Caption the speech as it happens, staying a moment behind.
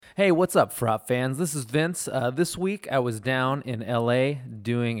Hey, what's up, Frop fans? This is Vince. This week I was down in LA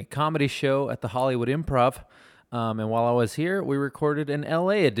doing a comedy show at the Hollywood Improv. And while I was here, we recorded an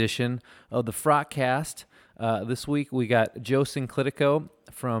LA edition of the Frotcast. This week we got Joe Sinclitico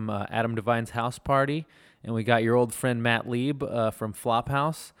from Adam Devine's House Party. And we got your old friend Matt Lieb from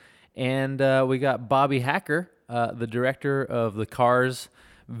Flophouse. And we got Bobby Hacker, the director of the Cars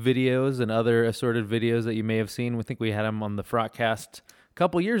videos and other assorted videos that you may have seen. We think we had him on the Frotcast a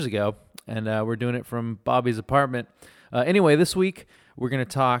couple years ago, and we're doing it from Bobby's apartment. Anyway, this week we're going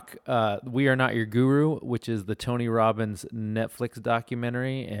to talk We Are Not Your Guru, which is the Tony Robbins Netflix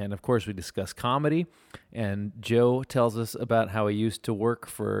documentary, and of course we discuss comedy, and Joe tells us about how he used to work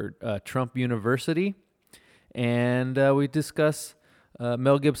for Trump University, and we discuss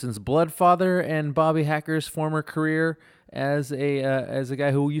Mel Gibson's Bloodfather and Bobby Hacker's former career as a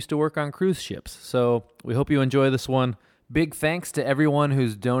guy who used to work on cruise ships. So we hope you enjoy this one. Big thanks to everyone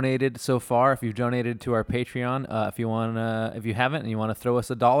who's donated so far. If you've donated to our Patreon, if you haven't and you want to throw us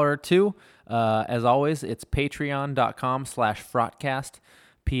 $1 or $2, as always, it's patreon.com/frotcast,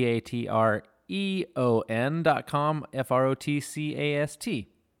 patreon.com, FROTCAST.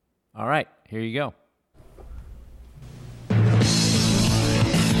 All right, here you go.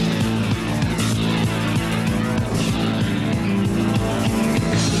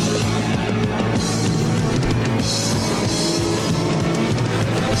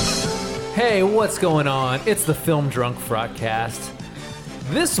 Hey, what's going on? It's the Film Drunk Frotcast.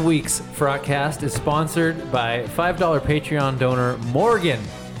 This week's Frotcast is sponsored by $5 Patreon donor Morgan.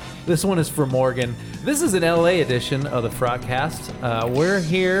 This one is for Morgan. This is an LA edition of the Frotcast. We're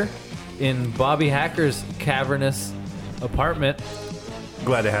here in Bobby Hacker's cavernous apartment.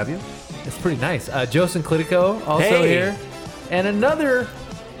 Glad to have you. It's pretty nice. Joe Sinclitico also here. And another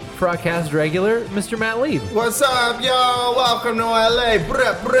Frotcast regular, Mr. Matt Lieb. What's up, y'all? Welcome to LA.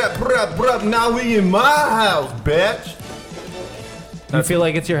 Bruh. Now we in my house, bitch. You feel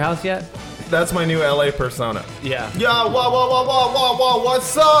like it's your house yet? That's my new LA persona. Yeah. Yo, whoa,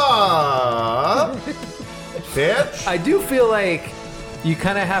 what's up, bitch? I do feel like you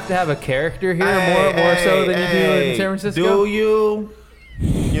kind of have to have a character here more so than you do in San Francisco. Do you?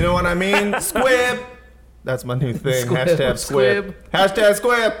 You know what I mean? Squib. That's my new thing. Squib, Hashtag Squib. Hashtag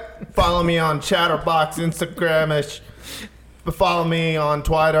Squib. Follow me on Chatterbox, Instagramish. Follow me on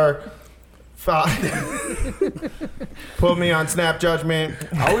Twitter. Put me on Snap Judgment.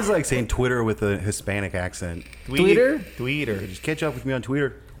 I always like saying Twitter with a Hispanic accent. Twitter? Just catch up with me on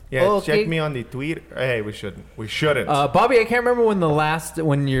Twitter. Yeah, okay. check me on the Twitter. Hey, we shouldn't. Bobby, I can't remember when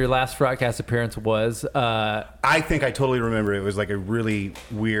your last Frotcast appearance was. I think I totally remember. It was like a really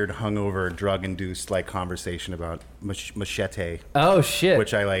weird, hungover, drug-induced like conversation about Machete. Oh shit!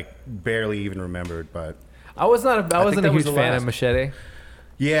 Which I like barely even remembered, but I wasn't a huge fan of Machete.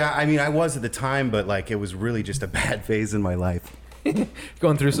 Yeah, I mean, I was at the time, but like it was really just a bad phase in my life.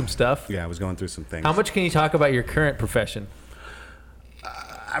 Going through some stuff. Yeah, I was going through some things. How much can you talk about your current profession?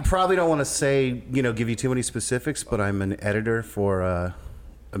 I probably don't want to say, give you too many specifics, but I'm an editor for a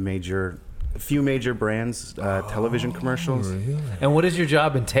few major brands, television commercials. Really? And what does your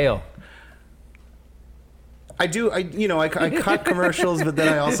job entail? I cut commercials, but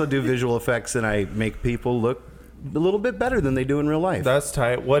then I also do visual effects and I make people look a little bit better than they do in real life. That's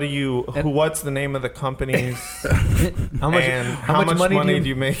tight. What's the name of the companies? How much money do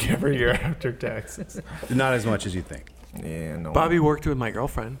you make every year after taxes? Not as much as you think. Yeah, no. Bobby worked with my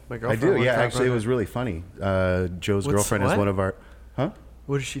girlfriend. I do. Yeah, actually, it was really funny. Joe's girlfriend is one of our. Huh?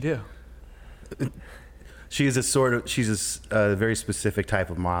 What does she do? She's a very specific type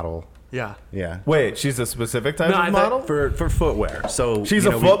of model. Yeah. Yeah. Wait, she's a specific type of model for footwear. So she's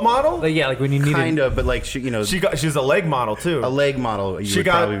a foot model. Like when you need kind of, but like she's a leg model too. A leg model. Would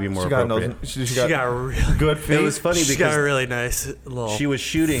probably be more appropriate. She got really good feet. It was funny because she got a really nice little. She was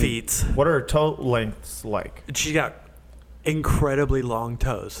shooting feet. What are her toe lengths like? She got incredibly long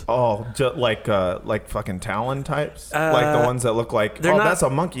toes. Oh, just like fucking talon types, like the ones that look like. That's a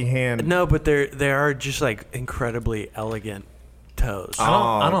monkey hand. No, but they are just like incredibly elegant toes.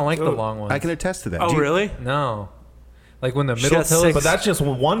 I don't like the long ones. I can attest to that. Oh, really? No. Like when the She middle got toes. six- But that's just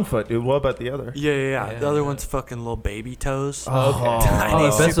one foot, dude. What about the other? Yeah. The other one's fucking little baby toes. Okay. Tiny,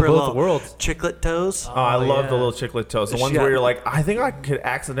 Best of super both little worlds. chiclet toes. Oh, I love yeah. the little chiclet toes. The She ones got- where you're like, I think I could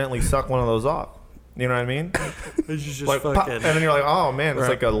accidentally suck one of those off. You know what I mean? It's just Like, fucking. pop, and then you're like, oh man, it's Right.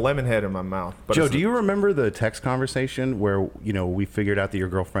 like a lemon head in my mouth. But Joe, it's do you remember the text conversation where we figured out that your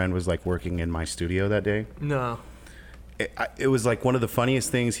girlfriend was like working in my studio that day? No. It was like one of the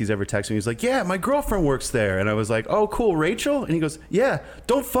funniest things he's ever texted me. He's like, yeah, my girlfriend works there. And I was like, oh, cool, Rachel? And he goes, yeah,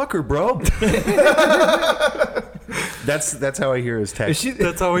 don't fuck her, bro. That That's how I hear his text.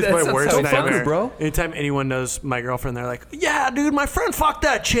 That's always That my sounds worst so nightmare, fucker, bro. Anytime anyone knows my girlfriend, they're like, "Yeah, dude, my friend fucked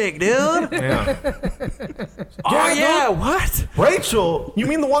that chick, dude." Yeah. Oh Yeah, yeah, what? Rachel, you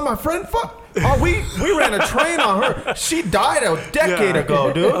mean the one my friend fucked? Oh, we ran a train on her. She died a decade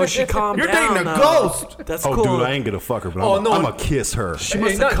ago, dude. Oh, she calmed You're down. dating a though. ghost. That's Oh, cool. dude, I ain't gonna fuck her, but Oh, I'm no. gonna kiss her. She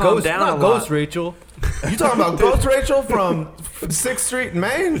must not have calmed ghost, down not a lot. ghost Rachel. You talking about Ghost Rachel from 6th Street in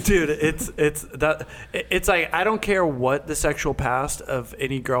Maine? Dude, it's like I don't care what the sexual past of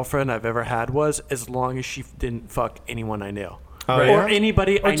any girlfriend I've ever had was, as long as she didn't fuck anyone I knew. Oh, Or yeah?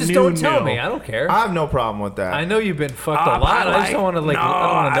 anybody Or I just knew don't tell knew. me. I don't care. I have no problem with that. I know you've been fucked a lot. I just don't want to No, I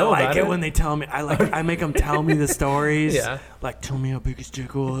don't want to know I like about it when they tell me. I make them tell me the stories. Yeah. Like, tell me how big his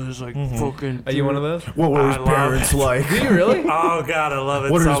dick was. Like, fucking. Are you one of those? What were his I love parents it. like? Do you really? Oh God, I love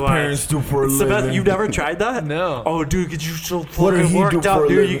it What so did his much. parents do for a Sebastian, living? you've never tried that? No. Oh, dude, get you so What did fucking he do worked for up, a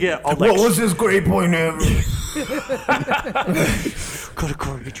dude. living? You get all What like, was his grade point average? go to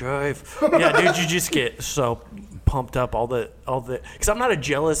Corky Drive. Yeah, dude, you just get so pumped up all the because I'm not a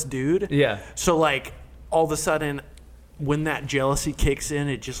jealous dude. Yeah. So like all of a sudden when that jealousy kicks in,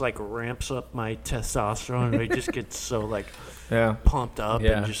 it just like ramps up my testosterone and I just get so like Yeah, pumped up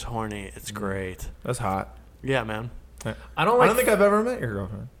Yeah. and just horny. It's great. that's hot. Yeah, man. I don't I like. don't think I've ever met your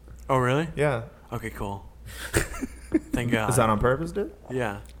girlfriend. Oh really? Yeah. Okay, cool. Thank God. Is that on purpose, dude?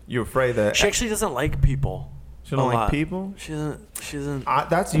 Yeah. You afraid that She actually doesn't like people. she don't a like lot. people? She doesn't.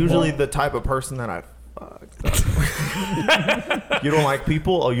 That's usually the type of person that I fuck. You don't like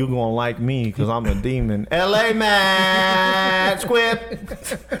people? Oh, you gonna like me because I'm a demon. L.A. man, Squip.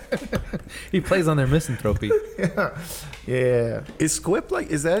 He plays on their misanthropy. Yeah, Is Squip like?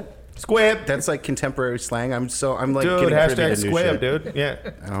 Is that? Squip. That's like contemporary slang. I'm like Dude, getting privy hashtag to new Squib, shit. dude. Yeah,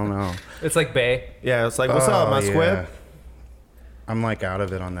 I don't know. It's like Bay. yeah. It's like, what's up, my Oh, Squib? yeah. I'm like out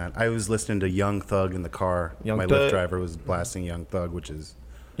of it on that. I was listening to Young Thug in the car. Young My Thug. Lyft driver was blasting Young Thug, which is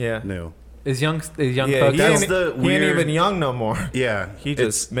Yeah, new. Is young yeah. Thug? He That's ain't, the he ain't weird- even young no more. Yeah, He it's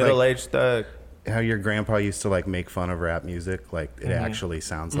just middle-aged thug. Like how your grandpa used to like make fun of rap music. Like it actually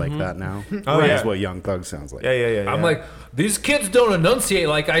sounds like that now. Oh, That yeah. is what Young Thug sounds like. Yeah. I'm like, these kids don't enunciate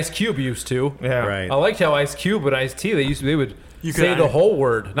like Ice Cube used to. yeah, Right. I liked how Ice Cube and Ice T they would You say could- the whole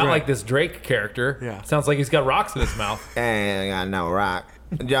word, not Right. like this Drake character. Yeah. Sounds like he's got rocks in his mouth. Ain't got no rock.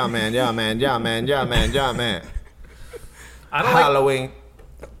 Yeah, man. I don't like. Halloween,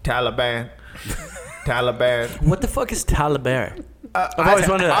 Taliban. What the fuck is Taliban? I've always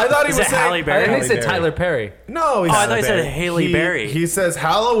wondered. I thought he is was it saying- Halle I Berry? think he said Berry. Tyler Perry. No, he's Oh, I thought he said Haley Berry. He says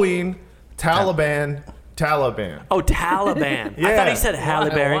Halloween, Taliban. Oh, Taliban. I Yeah. thought he said Halle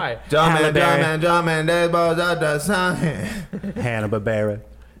Why? Berry. Why? Halle Berry. Jumpman, they both are the sun. Hannah-Barbera.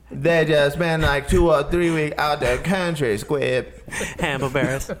 They just spent like 2 or 3 weeks out the country, Squib. Hannibal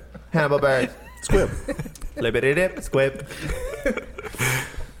Barris. Hannibal Barry. Squib. Libbity-dip, Squib.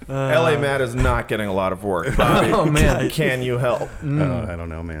 LA Matt is not getting a lot of work. Bobby. Oh man. Can you help? I don't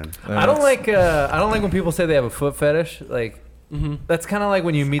know, man. I don't like when people say they have a foot fetish. Like that's kind of like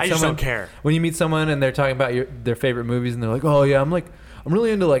when you meet I just someone. don't care. When you meet someone and they're talking about their favorite movies and they're like, "Oh yeah, I'm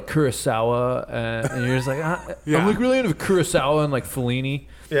really into like Kurosawa," and you're just like, Yeah. "I'm like really into Kurosawa and like Fellini."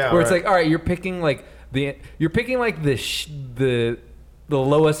 Yeah, where it's right. like, all right, you're picking like the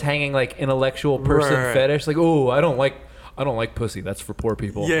lowest hanging like intellectual person Right. fetish. Like, oh, I don't like pussy. That's for poor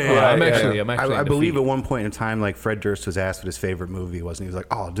people. Yeah, Oh, yeah, I'm yeah. actually I into believe feet. at one point in time, like Fred Durst was asked what his favorite movie was, and he was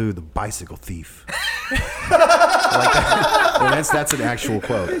like, "Oh, dude, The Bicycle Thief." Like that. And that's an actual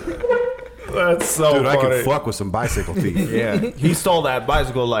quote. That's so Dude, I funny. can fuck with some Bicycle Thief. Yeah, he stole that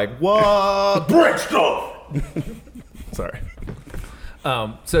bicycle like, what? Brick stuff! Sorry.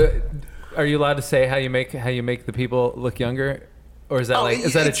 So, are you allowed to say how you make the people look younger, or is that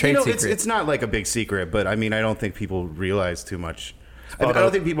is that a It's, trade secret? It's not like a big secret, but I mean, I don't think people realize too much. I about-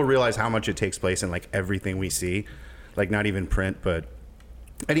 don't think people realize how much it takes place in like everything we see, like not even print, but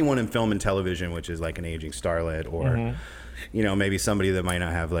anyone in film and television, which is like an aging starlet or. You know, maybe somebody that might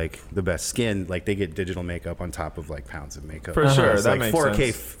not have like the best skin, like they get digital makeup on top of like pounds of makeup. For sure, It's that like makes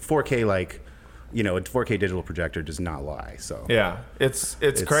 4K, sense. 4K, like you know, a 4K digital projector does not lie. So Yeah, it's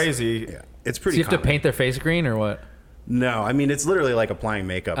crazy. Yeah, it's Do pretty. you have to common. paint their face green or what? No, I mean it's literally like applying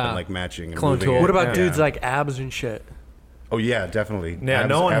makeup and like matching and clone moving tool. it. What about Yeah. dudes like abs and shit? Oh yeah, definitely. Yeah, abs,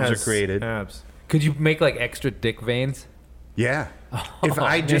 no one abs has are created. abs. Could you make like extra dick veins? Yeah. If Oh,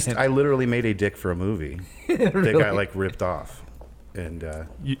 man. I literally made a dick for a movie that Really? got like ripped off, and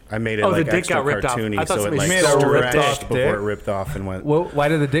I made it Oh, the like dick extra got ripped off. cartoony, I thought so it somebody like made a ripped off stretched before dick. it ripped off and went. Well, why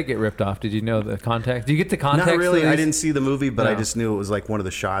did the dick get ripped off? Did you know the context? Do you get the context? Not really. to I these? didn't see the movie, but I No. just knew it was like one of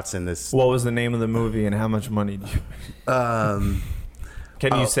the shots in this. What was the name of the movie and how much money did you? Um,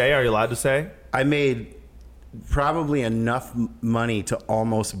 Can you say? Are you allowed to say? I made probably enough money to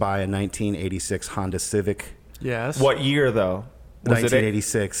almost buy a 1986 Honda Civic. Yes. What year though? Was it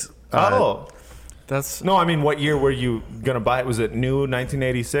 1986. That's No, I mean, what year were you gonna buy it? Was it new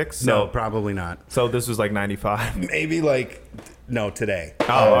 1986? No, probably not. So this was like 95. Maybe today.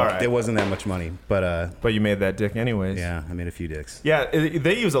 Oh, all right. It wasn't that much money, but But you made that dick anyways. yeah, I made a few dicks. Yeah,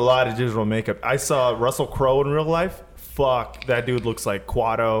 they use a lot of digital makeup. I saw Russell Crowe in real life. Fuck, that dude looks like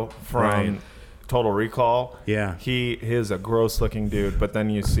Quado from Right. Total Recall. Yeah. He is a gross looking dude, but then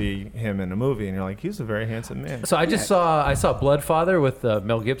you see him in a movie and you're like, he's a very handsome man. So I saw Bloodfather with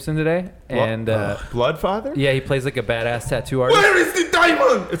Mel Gibson today, and Bloodfather? yeah, he plays like a badass tattoo artist. Where is the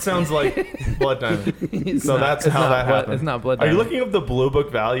diamond? It sounds like Blood Diamond. It's So not- that's it's how not that Blood- happened. It's not Blood Are you Diamond. looking up the Blue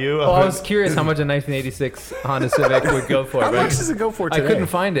Book value? Oh, I was curious how much a 1986 Honda Civic would go for. How but much does it go for I today? couldn't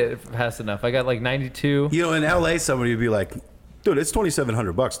find it fast enough. I got like 92. You know, in LA, somebody would be like, "Dude, it's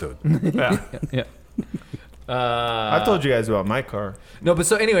 $2,700, dude." Yeah. Yeah. I've told you guys about my car. No, but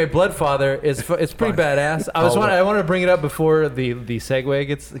so anyway, Bloodfather it's pretty badass. I wanted to bring it up before the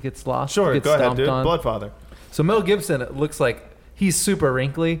segue gets lost. Sure, gets go ahead, stomped dude. on. Bloodfather. So Mel Gibson looks like he's super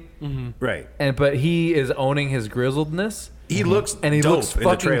wrinkly, Right. but he is owning his grizzledness. He looks And he dope looks in the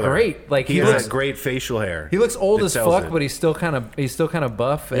fucking trailer. great. Like, he he has looks- great facial hair. He looks old It as sells fuck, it. but he's still kind of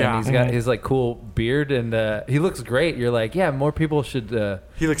buff, and Yeah. he's got his like cool beard, and he looks great. You're like, yeah, more people should.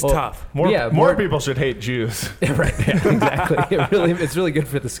 He looks well, tough. More people should hate Jews. Right, yeah, exactly. It's really good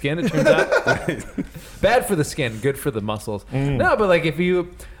for the skin. It turns out, bad for the skin, good for the muscles. No, but like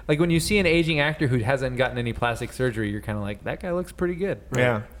when you see an aging actor who hasn't gotten any plastic surgery, you're kind of like, that guy looks pretty good.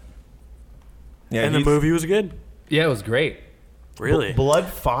 Yeah. Yeah, And the he's- movie was good. Yeah, it was great. Really?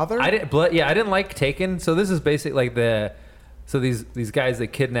 Bloodfather? I didn't like Taken. So this is basically like these guys that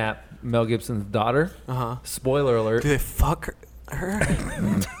kidnap Mel Gibson's daughter. Uh-huh. Spoiler alert. Do they fuck her?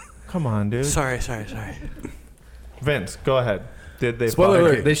 Come on, dude. sorry. Vince, go ahead. Did they Spoiler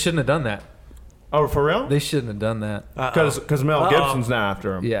fuck? alert. They shouldn't have done that. Oh, for real? They shouldn't have done that. Because Mel Gibson's not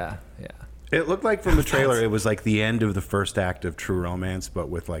after him. Yeah. It looked like from the trailer, it was like the end of the first act of True Romance, but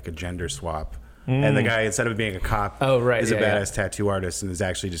with like a gender swap. And the guy, instead of being a cop, Oh, right, is a yeah, yeah. badass tattoo artist and is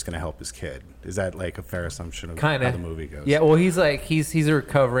actually just going to help his kid. Is that like a fair assumption of Kind how of. the movie goes? Yeah. Well, he's a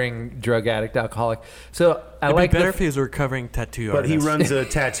recovering drug addict, alcoholic. So I It'd like be better the, if he was a recovering tattoo But he artist. runs a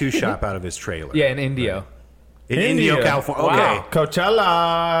tattoo shop out of his trailer. yeah in Indio. In Indio, California. Wow. Okay.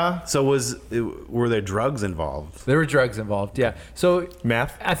 Coachella. So were there drugs involved? There were drugs involved. Yeah. So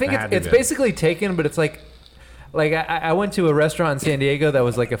Meth. I think Had to it's be. basically Taken, but it's like I went to a restaurant in San Diego that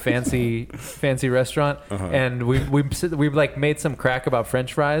was like a fancy restaurant, and we like made some crack about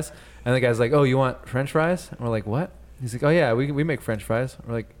French fries, and the guy's like, "Oh, you want French fries?" And we're like, "What?" He's like, "Oh yeah, we make French fries."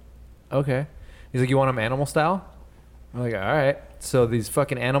 We're like, "Okay." He's like, "You want them animal style?" We're like, "All right." So these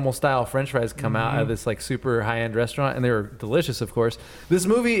fucking animal style French fries come out of this like super high end restaurant, and they were delicious, of course. This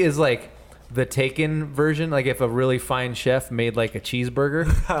movie is like the Taken version, like if a really fine chef made like a cheeseburger,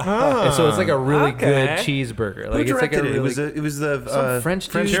 and so it's like a really good Okay. cheeseburger. Who Like it's like directed a it? really, It was the Some French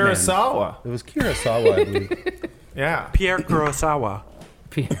dude. Frenchman. Kurosawa. It was Kurosawa, I believe. Yeah. Pierre Kurosawa.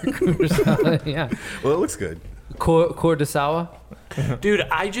 Pierre Kurosawa, yeah, Well, it looks good. Kurosawa. Dude,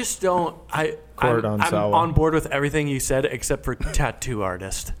 I just don't. I'm Kurosawa. on board with everything you said except for tattoo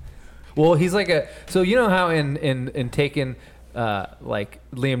artist. Well, he's like so you know how in Taken, like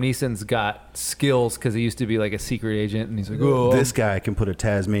Liam Neeson's got skills because he used to be like a secret agent, and he's like, oh, This guy can put a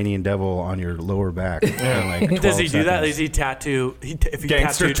Tasmanian devil on your lower back. In like 12 Does he do that? seconds. Does he tattoo? If he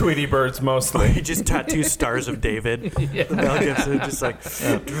Gangster tattooed, Tweety Birds mostly. he just tattoos stars of David. Mel Gibson just like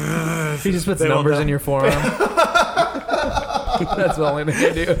he just puts They won't numbers know. in your forearm. That's the only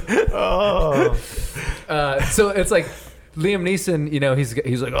thing I do. Oh. So it's like Liam Neeson, you know, he's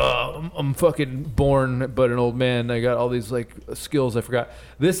like, oh, I'm fucking born but an old man. I got all these like skills I forgot.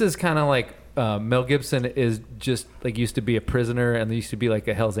 This is kind of like Mel Gibson is just like used to be a prisoner and used to be like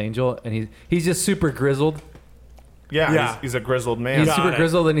a Hell's Angel, and he's just super grizzled. Yeah. He's a grizzled man. He's Got super it.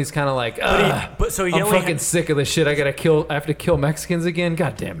 grizzled, and he's kind of like, so he I'm only fucking sick of this shit. I have to kill Mexicans again.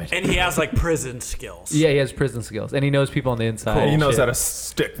 God damn it. and he has like prison skills. Yeah, he has prison skills, and he knows people on the inside. He knows Shit. how to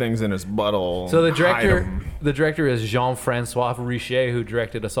stick things in his butthole. So the hide 'em. director is Jean-Francois Richer, who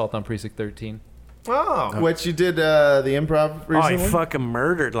directed Assault on Precinct 13. Oh. Which you did the improv Oh, he recently? fucking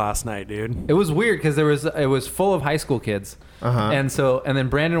murdered last night, dude. It was weird because it was full of high school kids, and then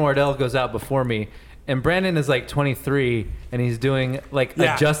Brandon Wardell goes out before me, and Brandon is like 23, and he's doing like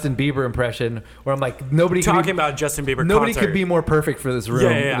Yeah. a Justin Bieber impression, where I'm like, nobody could Talking be, about Justin Bieber nobody concert. could be more perfect for this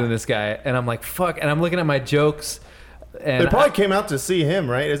room Yeah. than this guy, and I'm like, fuck, and I'm looking at my jokes. And They probably came out to see him,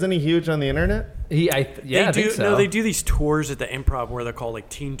 right? Isn't he huge on the internet? I think so. No, they do these tours at the Improv where they're called like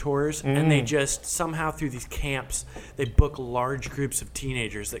teen tours, and they just somehow through these camps they book large groups of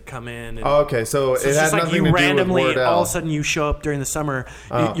teenagers that come in. And Oh, okay, so so it it's had just like nothing you to do with randomly Wardell. all of a sudden you show up during the summer.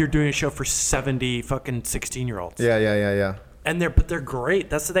 You're doing a show for 70 fucking 16-year-olds. Yeah. And they're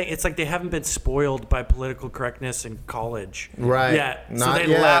great. That's the thing. It's like they haven't been spoiled by political correctness in college. Right. Yeah. So Not they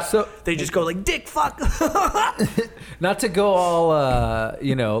yet. laugh. So- they just go like dick fuck. Not to go all,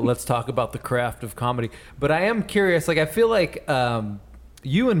 let's talk about the craft of comedy, but I am curious. Like, I feel like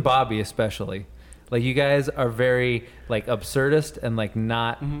you and Bobby especially, like you guys are very like absurdist and like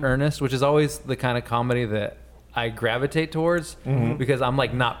not earnest, which is always the kind of comedy that I gravitate towards because I'm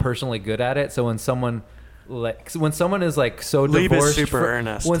like not personally good at it. So when someone is like so Lieb is divorced, super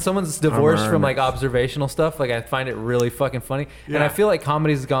earnest. when someone's divorced from like earnest. observational stuff, like I find it really fucking funny. And Yeah. I feel like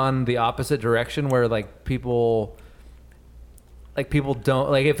comedy's gone the opposite direction where like people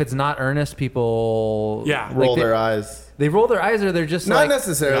don't like if it's not earnest, people Yeah. Roll they, their eyes. They roll their eyes, or they're just Not like,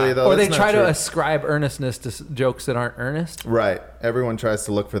 necessarily, though. or they That's try not to true. ascribe earnestness to jokes that aren't earnest. Right. Everyone tries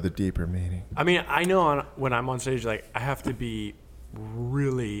to look for the deeper meaning. I mean, I know when I'm on stage, like I have to be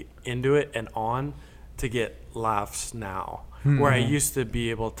really into it and on to get laughs now. Where I used to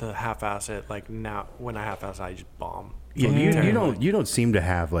be able to half-ass it, like now when I half-ass, I just bomb. Yeah, you don't seem to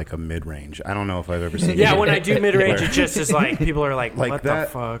have like a mid range. I don't know if I've ever seen. Yeah, you. when I do mid-range, it just is like people are like, like "What that.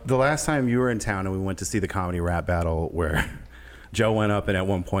 the fuck?" The last time you were in town and we went to see the comedy rap battle where Joe went up and at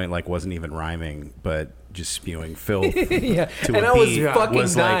one point like wasn't even rhyming but just spewing filth. Yeah, to and a I was beat fucking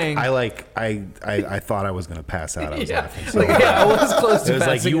was dying. I thought I was gonna pass out. I was laughing so Like, hard. yeah, I was close to It was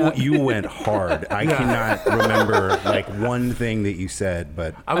like passing out. you went hard. I cannot remember like one thing that you said,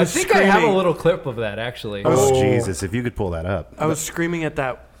 but I think I have a little clip of that actually. oh Jesus, if you could pull that up. I was screaming at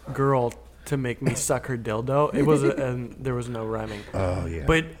that girl to make me suck her dildo. It was, and there was no rhyming. Oh yeah.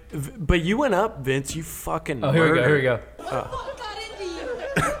 But you went up, Vince. You fucking. Oh, here we go. Here we murdered. go.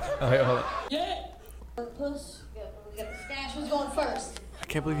 Oh, wait, hold on. Yeah. Puss, we got the stash. Who's going first? I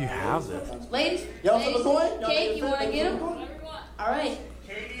can't believe you have this. Ladies? Y'all ladies, flip a coin? Y'all Kate, you flip want to a get him? coin? All right.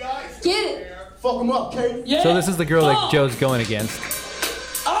 Get it. Fuck him up, Kate. Yeah. So this is the girl that Joe's going against.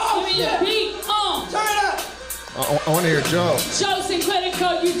 Oh, Give me your beat. Turn it up. I want to hear Joe. Joe Sinclair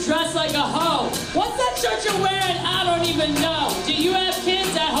Coat, you dress like a hoe. What's that shirt you're wearing? I don't even know. Do you have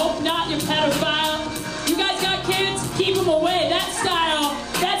kids? I hope not, you pedophile. You guys got kids? Keep them away. That style,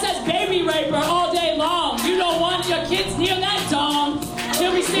 that says baby raper all day long. You don't want your kids near that dong.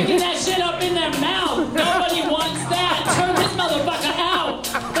 They'll be sticking that shit up in their mouth. Nobody wants that. Turn this motherfucker out.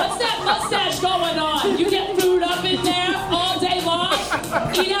 What's that mustache going on? You get food up in there all day long?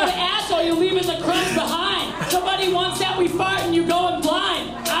 Eat out of ass or you leaving the crumbs behind. Nobody wants that. We fart and you going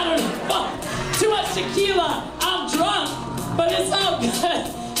blind. I don't know. Too much tequila. I'm drunk, but it's all good.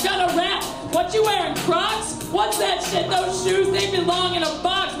 Gonna rap. What you wearing, Crocs? What's that shit? Those shoes, they belong in a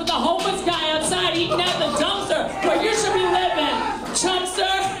box with a homeless guy outside eating at the dumpster where you should be living. Chumpster.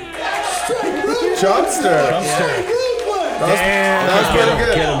 Chumpster. That was pretty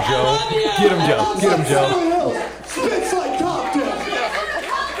good. Get him, Joe. Get him, Joe. Get him, Joe. Spits like Compton.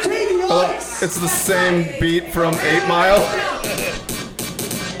 Katie Oh, Ice. it's the same beat from 8 Mile.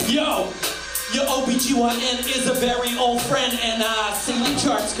 Yo, your OBGYN is a very old friend, and I see your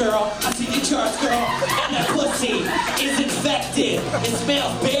charts, girl. I see your charts, girl. And that pussy is infected. It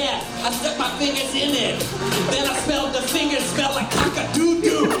smells bad. I stuck my fingers in it. Then I smelled the fingers smell like cock-a-doo-doo.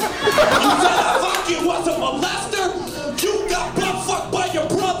 You said I fuck you was a molester? You got butt fucked by your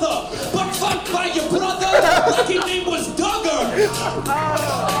brother. Butt fucked by your brother? Like his name was Duggar.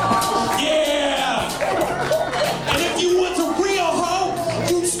 Yeah. And if you was a real hoe,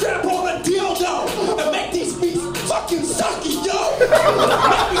 you'd strap on a dildo and make these beats fucking sucky, yo.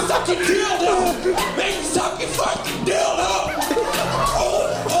 Make me suck your dildo. Make me suck your fucking dildo.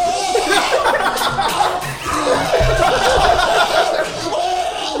 Oh,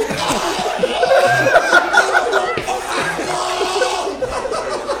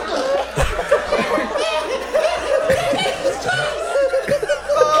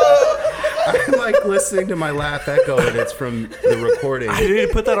 I'm like listening to my laugh echo and it's from the recording. I need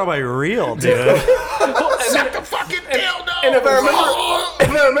to put that on my reel, dude. And if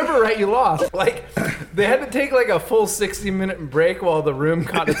I remember right, you lost. Like, They had to take like a full 60-minute break while the room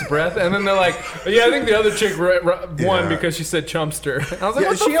caught its breath, and then they're like, "Yeah, I think the other chick won because she said chumpster." And I was like, Yeah,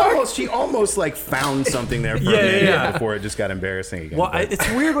 "What the fuck?" she almost like found something there for a minute before it just got embarrassing again. Well, But- it's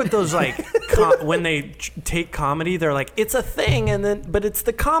weird with those like when they take comedy, they're like it's a thing, but it's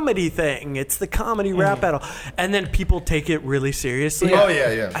the comedy thing, it's the comedy rap battle, and then people take it really seriously. Oh,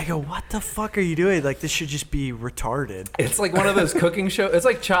 yeah. I go, what the fuck are you doing? Like this should just be retarded. It's like one of those cooking shows. It's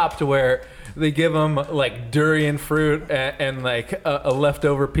like Chopped, where they give them like durian fruit and like a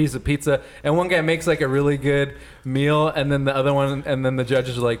leftover piece of pizza, and one guy makes like a really good meal, and then the other one, and then the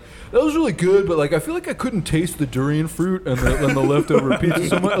judges are like, "That was really good, but like I feel like I couldn't taste the durian fruit and the leftover pizza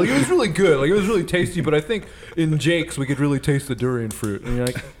so much. Like it was really good, like it was really tasty, but I think in Jake's we could really taste the durian fruit." And you're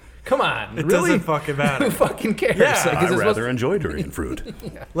like, "Come on, It really? doesn't fucking matter. Who fucking cares?" Yeah. Like, is I this rather enjoy durian fruit.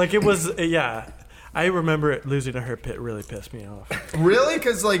 Like it was, yeah. I remember it, losing to her pit really pissed me off. Really?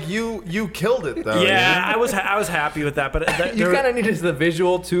 Because like you killed it though. Yeah, I was happy with that, but You kind of needed the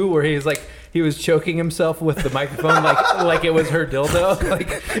visual too, where he's like he was choking himself with the microphone, like it was her dildo. Like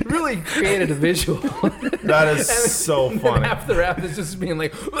it really created a visual. That is so And funny. half the rap is just being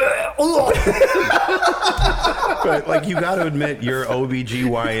like, But like you got to admit, your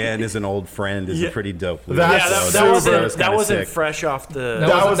OBGYN is an old friend is a pretty dope. lead. That's- yeah, So that super- wasn't kinda wasn't sick. fresh off the.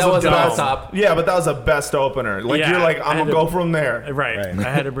 That was the on the best- top. Yeah, but that was a best opener. Like Yeah, you're like, I I'm had gonna to- go from there. Right. Right. I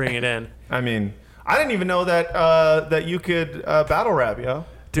had to bring it in. I mean, I didn't even know that that you could battle rap, yo.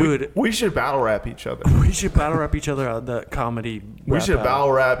 Dude. We should battle rap each other. We should battle rap each other on the comedy. We rap should battle.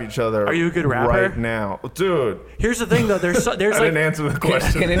 battle rap each other. Are you a good rapper? right now, dude? Here's the thing, though. There's I like didn't answer the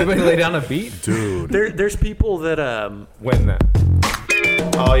question. Can anybody lay down a beat? Dude. there's people that Win that.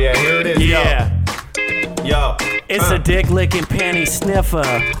 Oh yeah, here it is. yeah. Yo. It's a dick licking panty sniffer.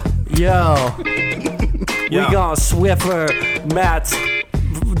 Yo. We gon' Swiffer Matt's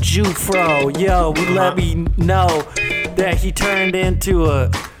Jufro. Yo, let me know that he turned into a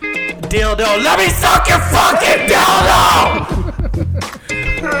dildo. Let me suck your fucking dildo!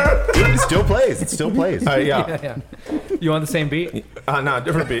 Dude, it still plays. It still plays. Yeah. Yeah. You want the same beat? No,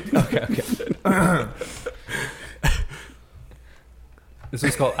 different beat. Okay. This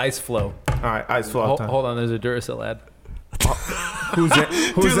is called Ice Flow. All right, ice flow Hold, time. hold on, there's a Duracell ad. Who's in?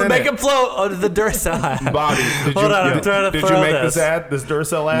 Who's Dude, in make it? him flow. Oh, the Duracell. Bobby, did Hold you, on, I'm trying to did you throw make this. this ad? This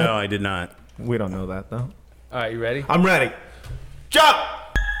Duracell ad? No, I did not. We don't know that though. All right, you ready? I'm ready. Jump!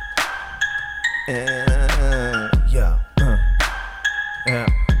 Yeah. Yeah.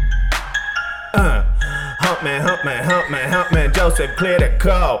 Hump man, Joseph clear the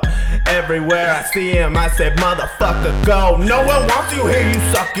code. Everywhere I see him, I say, motherfucker, go. No one wants you here, you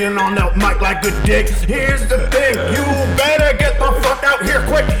sucking on that mic like a dick. Here's the thing, you better get the fuck out here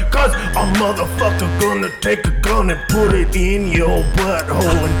quick, cause a motherfucker gonna take a gun and put it in your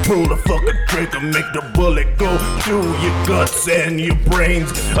butthole and pull the fucking trigger, make the bullet go through your guts and your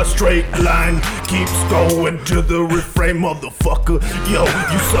brains. A straight line keeps going to the refrain, motherfucker. Yo,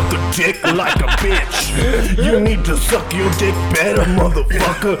 you suck a dick like a bitch. You need to suck your dick better,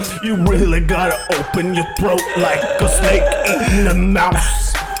 motherfucker. You really gotta open your throat like a snake eating a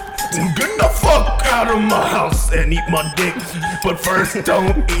mouse. Get the fuck out of my house and eat my dick. But first,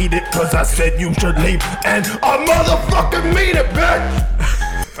 don't eat it, cause I said you should leave. And I motherfucking mean it,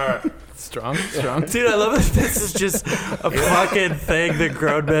 bitch! Alright. Strong, strong. Dude, I love that this is just a fucking thing that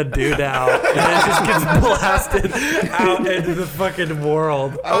grown men do now. And it just gets blasted out into the fucking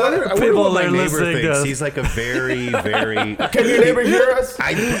world. I wonder People what my are neighbor listening to thinks. us. He's like a very, very. Can your neighbor hear us?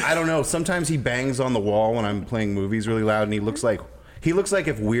 I don't know. Sometimes he bangs on the wall when I'm playing movies really loud, and he looks like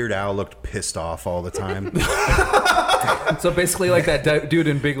if Weird Al looked pissed off all the time. So basically, like that dude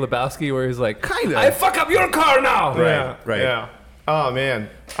in Big Lebowski, where he's like, Kinda. I fuck up your car now. Yeah, right. Yeah. Oh man,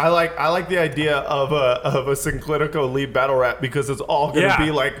 I like the idea of a Synclitico lead battle rap because it's all gonna Yeah.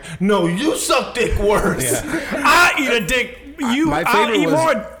 be like, no, you suck dick worse. I eat a dick. My I'll favorite eat was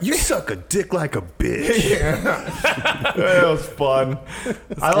more. you suck a dick like a bitch. It was fun.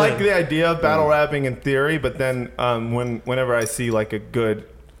 I like the idea of battle rapping in theory, but then whenever I see like a good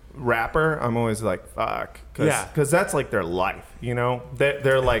rapper, I'm always like, fuck, because that's like their life, you know.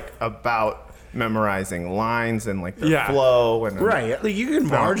 They're like about memorizing lines and like their flow and Right. Like, you can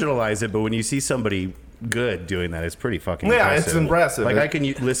marginalize it, but when you see somebody good doing that, it's pretty fucking impressive. it's impressive. Like, I can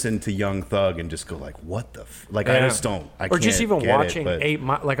listen to Young Thug and just go like, what the like, I Yeah. just don't. I Or just can't even get watching it, but 8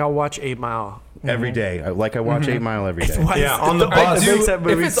 Mile. Like, I'll watch 8 Mile. every day. I watch 8 Mile every day. Yeah, on the I bus. do, makes that if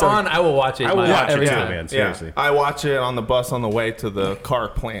movie it's so- on, I will watch it. I will watch it every too, time. man. Seriously. Yeah, I watch it on the bus on the way to the car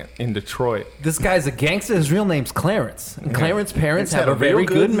plant in Detroit. This guy's a gangster. His real name's Clarence. And Clarence's parents It's have had a very real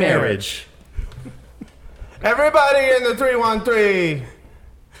good marriage. Everybody in the 313.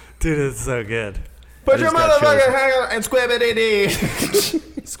 Dude, it's so good. Put I your just got chills. motherfucking hanger and squib.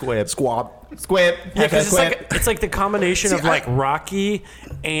 Squib. Squab. Yeah, because Squib. it's like the combination of like Rocky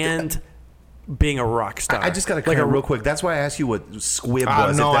and being a rock star. I just got to like clarify real quick. That's why I asked you what squib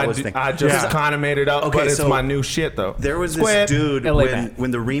was. No, if that was the thing. I just Yeah. kind of made it up, Okay, but it's so my new shit, though. There was Squib. this dude LA Matt.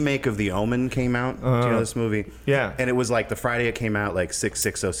 when the remake of The Omen came out. Do you know this movie? Yeah. And it was like the Friday it came out, like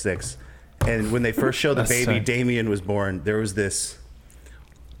 6606. And when they first showed the That's baby sick. Damien was born, there was this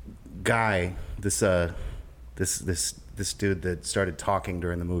guy, this dude that started talking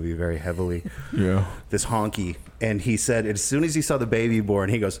during the movie very heavily. Yeah. This honky, and he said as soon as he saw the baby born,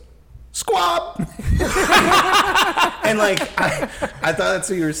 he goes, "Squab!" And like I thought that's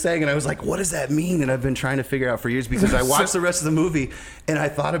what you were saying, and I was like, "What does that mean?" And I've been trying to figure out for years because I watched the rest of the movie, and I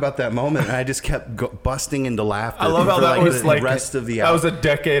thought about that moment, and I just kept busting into laughter. I love how for that was the like rest of the. that was a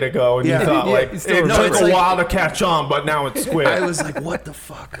decade ago, and Yeah. you thought Yeah, like you it still took remember. It's a like- while to catch on, but now it's squid. I was like, "What the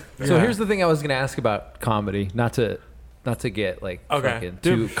fuck?" So here's the thing I was going to ask about comedy, not to get like Okay. fucking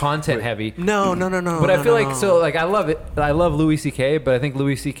too content heavy. No. But I feel like so like I love it. I love Louis C.K. But I think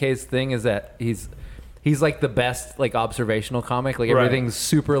Louis C.K.'s thing is that he's like the best like observational comic. Like Right. everything's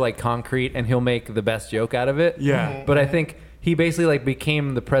super like concrete, and he'll make the best joke out of it. Yeah. But I think he basically like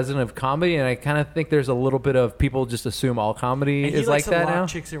became the president of comedy, and I kind of think there's a little bit of people just assume all comedy And is he like likes that to lock now.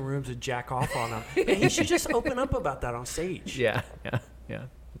 chicks in rooms and jack off on them. And he should just open up about that on stage. Yeah.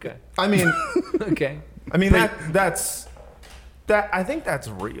 Okay. I mean, Okay. I think that's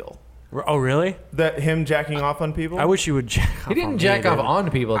real. Oh, really? That him jacking off on people. I wish you would jack off He didn't on jack me, off dude. on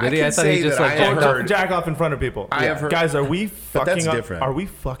people, did I he? I can thought he say just that like I jacked have off. heard- jack off in front of people. I have heard- Guys, are we But that's fucking up? different. Are we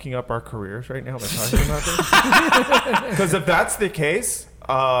fucking up our careers right now by talking about this? Because if that's the case,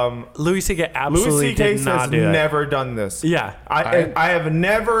 Louis C.K. absolutely Louis C.K. did not has do that. never done this. Yeah. I have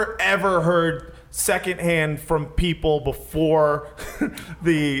never ever heard secondhand from people before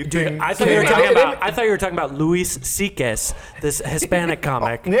the thing. I thought you were talking about Luis Siquez, this Hispanic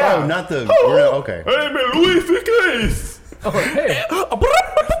comic. Yeah. Oh, not the. Okay. Hey, man, Louis C.K. Oh, hey.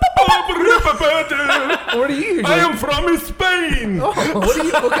 What do you usually? I am from Spain.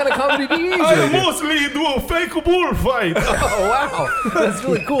 What kind of comedy do you I usually do? mostly do a fake bullfight. Oh wow, that's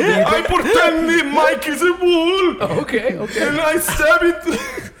really cool. Do you I pretend the mic is a bull, okay. and I stab it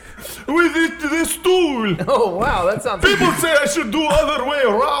with the stool. Oh wow, that sounds. People say I should do other way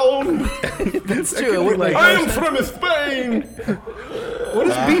around. That's true. What, I am from Spain. what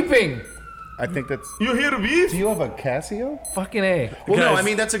is beeping? I think that's. You hear beef? Do you have a Casio? Fucking A. Well, no. Guys, I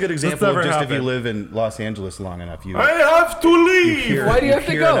mean, that's a good example never of just if happened. you live in Los Angeles long enough, you. I have to leave hear, Why do you have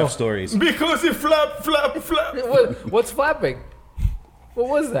to hear go? enough stories. because it flap. What's flapping? What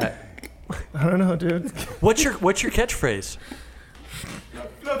was that? I don't know, dude. What's your catchphrase?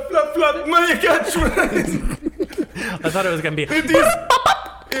 Flap. My catchphrase. I thought it was gonna be. It is.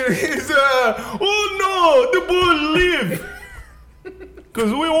 Oh no, the bull live.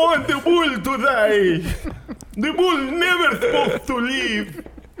 Because we want the bull to die. The bull never supposed to live.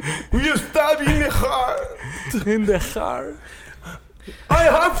 We just stab in the heart. In the heart. I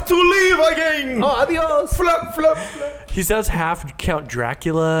have to leave again. Oh, adios. Flap. He says half Count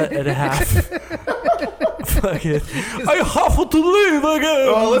Dracula and half. Fucking. I have to leave again.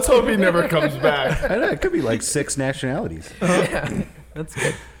 Oh, let's hope he never comes back. I don't know. It could be like 6 nationalities. That's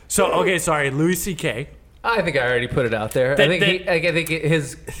good. So okay, sorry, Louis C.K. I think I already put it out there. That- I think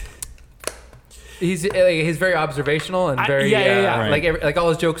he's very observational and very yeah. like all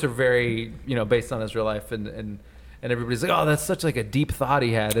his jokes are very based on his real life and everybody's like, oh, that's such like a deep thought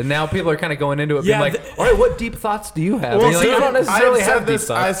he had, and now people are kind of going into it Yeah, being like, all right, what deep thoughts do you have? Well, And you're like, I don't necessarily I've have said deep this.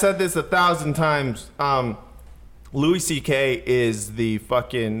 thoughts. I said this 1,000 times. Louis C.K. is the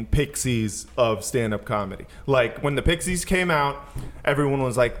fucking Pixies of stand-up comedy. Like, when the Pixies came out, everyone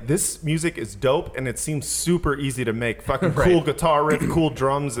was like, this music is dope, and it seems super easy to make. Fucking cool guitar riff, cool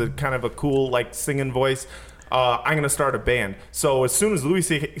drums, and kind of a cool, like, singing voice. I'm going to start a band. So as soon as Louis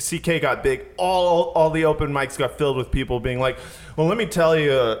C.K. got big, all the open mics got filled with people being like, well, let me tell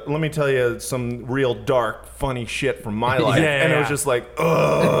you some real dark, funny shit from my life. And it was just like,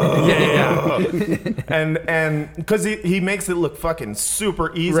 ugh. And because he makes it look fucking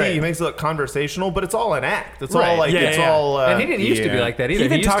super easy. Right. He makes it look conversational, but it's all an act. It's Right. all like, Yeah, it's yeah. all. and he didn't used to be yeah. like that either. He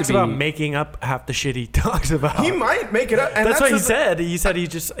even used talks to be, about making up half the shit he talks about. He might make it up. And that's what he the- said. He said he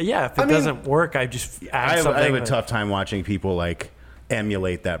just if it I mean, doesn't work, I just add I something. have a tough time watching people like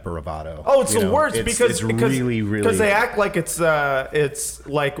emulate that bravado. Oh, it's You the know, worst it's because really they act like it's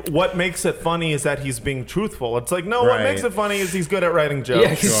like what makes it funny is that he's being truthful. It's like no, what Right. makes it funny is he's good at writing jokes.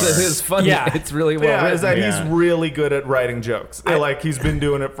 Yeah, it's funny. Yeah. It's really well Yeah, written. is that Yeah. he's really good at writing jokes. Like he's been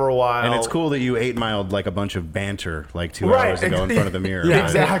doing it for a while. And it's cool that you 8 Miled like a bunch of banter like 2 Right, hours ago in front of the mirror. Yeah, but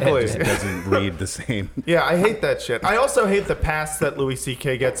exactly. It just doesn't read the same. Yeah, I hate that shit. I also hate the pass that Louis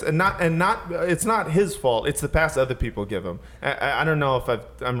C.K. gets, and not it's not his fault. It's the pass other people give him. I don't know if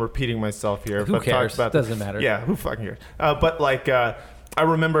I'm repeating myself here. Who I've talked cares? about Doesn't matter. Yeah, who fucking cares? But like, I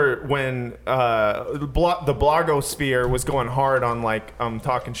remember when the blogosphere was going hard on like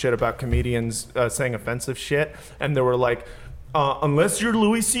talking shit about comedians saying offensive shit, and they were like. Unless you're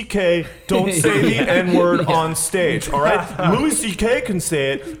Louis C.K., don't say the N-word on stage, all right? Louis C.K. can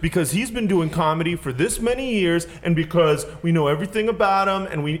say it because he's been doing comedy for this many years and because we know everything about him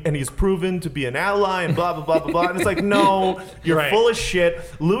and he's proven to be an ally and blah, blah, blah, blah, blah. And it's like, no, you're Right. full of shit.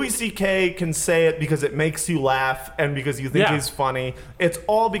 Louis C.K. can say it because it makes you laugh and because you think Yeah. he's funny. It's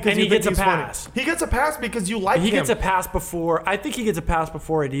all because And you he think gets a he's funny. pass. He gets a pass because you like him. He gets a pass before. I think he gets a pass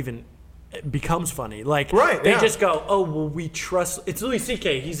before it even becomes funny. Like Right, they yeah. just go, oh well, we trust. It's Louis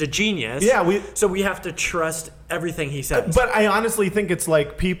C.K. He's a genius. Yeah, so we have to trust everything he says. But I honestly think it's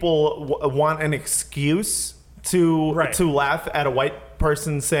like people want an excuse to Right. to laugh at a white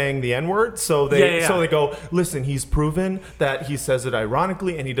person saying the N-word, so they Yeah. so they go, listen, he's proven that he says it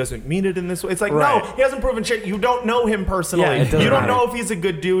ironically and he doesn't mean it in this way. It's like, Right. no, he hasn't proven shit. You don't know him personally. Yeah, it doesn't you don't matter. know if he's a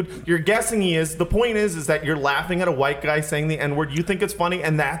good dude. You're guessing he is. The point is that you're laughing at a white guy saying the N-word. You think it's funny,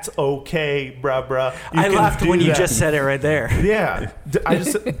 and that's okay, bruh. You I can laughed do when you that. just said it right there. Yeah.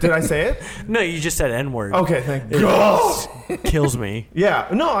 Did I say it? No, you just said N-word. Okay, thank God. It kills me. Yeah,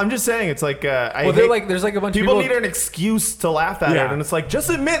 no, I'm just saying it's like Well, they're like, there's like a bunch people of need an excuse to laugh at Yeah. it, and it's like just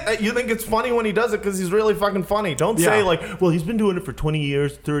admit that you think it's funny when he does it because he's really fucking funny. Don't say Yeah. like, well, he's been doing it for 20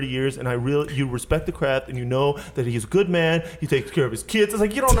 years, 30 years, and you respect the craft and you know that he's a good man. He takes care of his kids. It's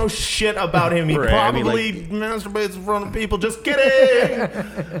like you don't know shit about him. He Right, I mean, probably masturbates in front of people. Just kidding.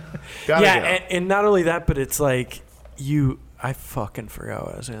 Gotta Yeah, go. and not only that, but it's like I fucking forgot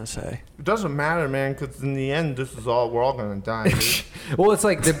what I was gonna say. It doesn't matter, man, because in the end, we're all gonna die. Dude. Well, it's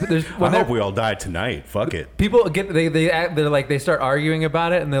like there's I when hope they're- we all die tonight. Fuck it. people get they're like they start arguing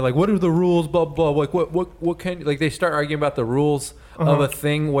about it and they're like, what are the rules? Blah blah. Like what can like they start arguing about the rules of a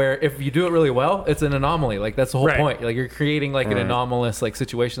thing where if you do it really well, it's an anomaly. Like that's the whole Right. point. Like you're creating like an anomalous like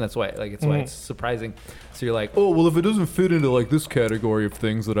situation. That's why like it's why it's surprising. So you're like, oh well, if it doesn't fit into like this category of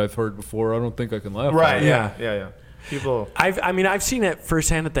things that I've heard before, I don't think I can laugh. Right? at it. Yeah. People. I've seen it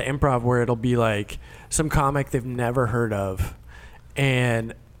firsthand at the Improv where it'll be like some comic they've never heard of,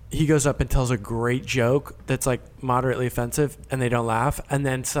 and he goes up and tells a great joke that's like moderately offensive and they don't laugh, and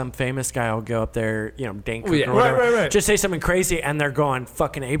then some famous guy will go up there, Dane Cook Yeah. or whatever, Right. just say something crazy and they're going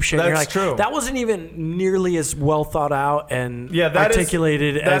fucking apeshit. And you're That's like, true. that wasn't even nearly as well thought out and Yeah, that is-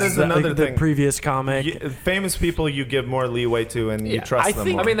 articulated that as is the, another the thing. previous comic. Famous people you give more leeway to and you Yeah. trust I them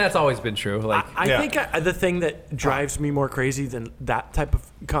think- more. I mean that's always been true. Like I Yeah. think the thing that drives me more crazy than that type of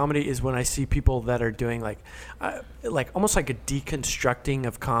comedy is when I see people that are doing like almost like a deconstructing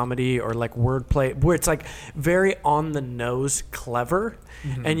of comedy or like wordplay where it's like very on the nose clever,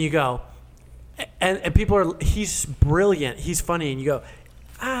 and you go, and people are, he's brilliant, he's funny, and you go,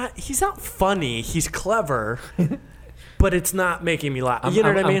 he's not funny, he's clever, but it's not making me laugh. You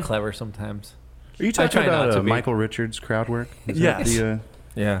know what I mean? I'm clever sometimes. Are you try talking not about to be. Michael Richards crowd work? Is Yes. That the,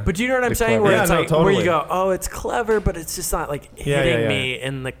 Yeah. But do you know what I'm The saying? clever- Where Yeah, it's no, like where totally. you go, oh, it's clever, but it's just not like Yeah, hitting yeah. me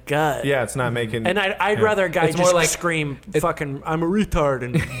in the gut. Yeah, it's not making. And I'd rather a guy It's more just like- scream, fucking, I'm a retard,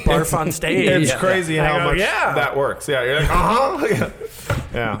 and barf on stage. It's Yeah. crazy I how go, much yeah. that works. Yeah, you're like,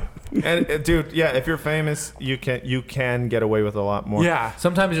 yeah. And dude, yeah, if you're famous, you can get away with a lot more. Yeah.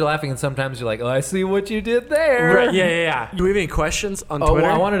 Sometimes you're laughing and sometimes you're like, oh, I see what you did there. Right, yeah. Do we have any questions on Oh, Twitter?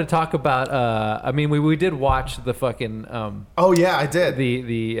 well, I wanted to talk about. I mean, we did watch the fucking Oh yeah, I did.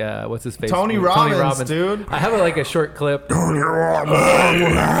 the what's his face? Tony Robbins, dude. I have like a short clip. Tony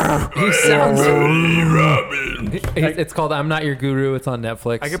Robbins. He sounds. It's called "I'm Not Your Guru." It's on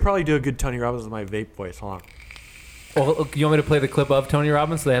Netflix. I could probably do a good Tony Robbins with my vape voice. Hold on. Well, you want me to play the clip of Tony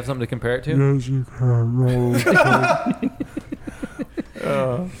Robbins so they have something to compare it to? Yes, you can.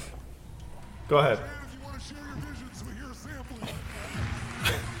 Go ahead.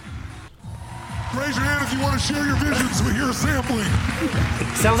 Raise your hand if you want to share your visions with your sampling.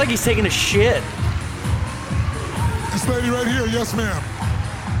 Sounds like he's taking a shit. This lady right here, yes ma'am.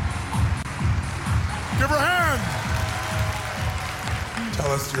 Give her a hand.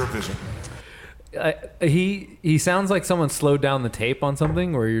 Tell us your vision. He sounds like someone slowed down the tape on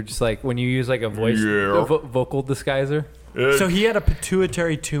something where you're just like when you use like a voice vocal disguiser. So he had a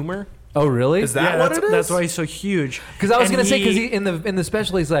pituitary tumor. Oh, really? Is that what it is? That's why he's so huge. Because I was And gonna say, because in the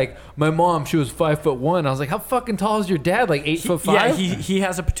special, he's like, my mom, she was 5'1". I was like, how fucking tall is your dad? Like 8'5"? Yeah, he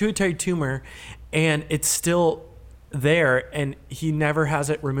has a pituitary tumor, and it's still there, and he never has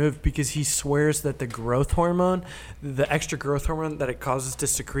it removed because he swears that the growth hormone, the extra growth hormone that it causes to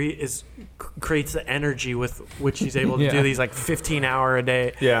secrete, creates the energy with which he's able to do these like 15-hour a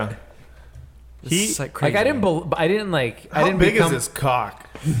day. Yeah. It's like crazy. I didn't How big is his cock?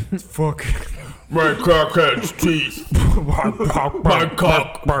 Fuck. My cock has teeth. My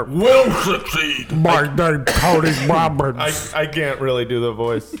cock will succeed. My name Tony Robbins. I can't really do the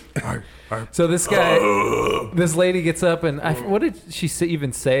voice. So this guy, this lady gets up and what did she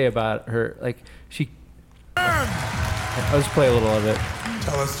even say about her? Like I'll just play a little of it.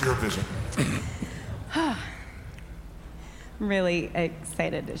 Tell us your vision. Really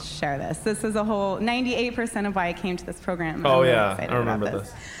excited to share this. This is a whole 98% of why I came to this program. Oh, I'm really yeah. excited I remember about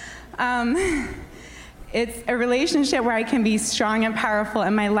this. It's a relationship where I can be strong and powerful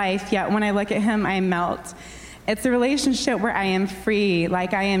in my life, yet when I look at him, I melt. It's a relationship where I am free,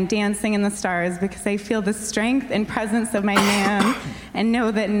 like I am dancing in the stars, because I feel the strength and presence of my man and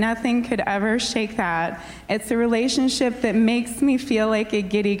know that nothing could ever shake that. It's a relationship that makes me feel like a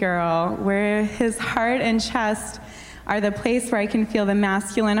giddy girl, where his heart and chest are the place where I can feel the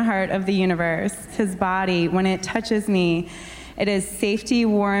masculine heart of the universe. His body, when it touches me, it is safety,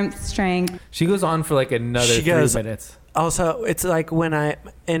 warmth, strength. She goes on for like another 3 minutes. Also, it's like when I'm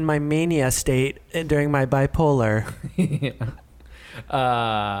in my mania state during my bipolar.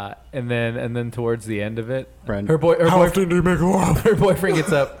 And then towards the end of it, Brandon. her boyfriend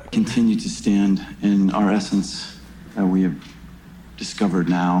gets up. Continue to stand in our essence that we have discovered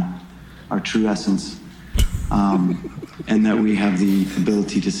now, our true essence, and that we have the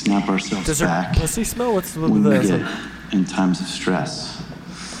ability to snap ourselves Does her back pussy smell? What's when we the get in times of stress,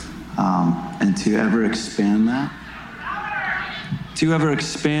 and to ever expand that. To ever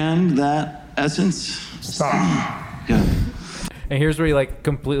expand that essence. Stop. Yeah. And here's where he like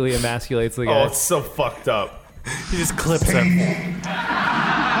completely emasculates the guy. Oh, it's so fucked up. He just clips him.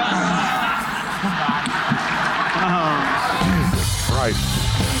 Right.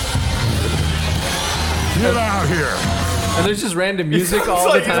 Get out here. And there's just random music all It's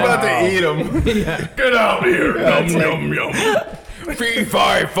like the he's time. about to eat him. Get out here. Yum, yum, yum. Fee,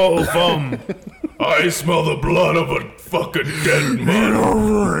 fi, fo, fum. I smell the blood of a fucking dead man.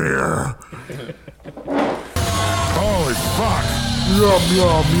 Over here. Holy fuck. Yum,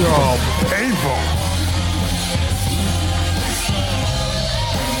 yum, yum. Painful.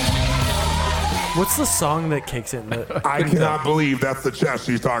 What's the song that kicks in? I cannot believe that's the chest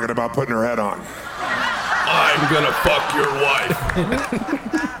she's talking about putting her head on. I'm gonna fuck your wife.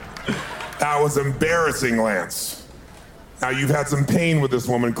 That was embarrassing, Lance. Now, you've had some pain with this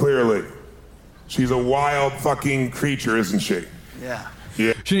woman, clearly. She's a wild fucking creature, isn't she? Yeah.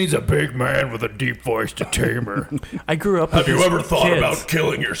 Yeah. She needs a big man with a deep voice to tame her. I grew up. Have with you ever these thought kids. about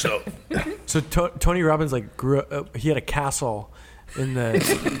killing yourself? So Tony Robbins like grew up. He had a castle in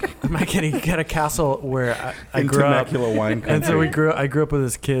the. I'm not kidding. He had a castle where I grew up. Temecula wine And so country. I grew up with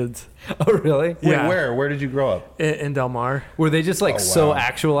his kids Oh, really? Yeah. Where did you grow up? in Del Mar. Were they just like so wow.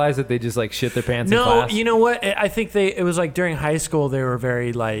 actualized that they just like shit their pants in No, class? you know what? I think it was like during high school they were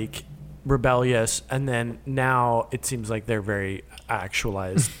very like rebellious, and then now it seems like they're very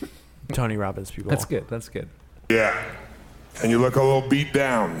actualized. Tony Robbins people. That's good. That's good. Yeah. And you look a little beat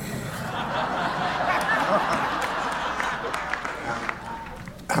down.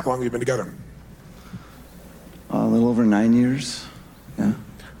 How long have you been together? A little over 9 years. Yeah.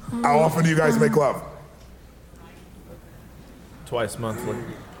 How often do you guys make love? Twice monthly.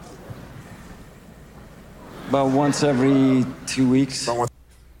 About once every 2 weeks.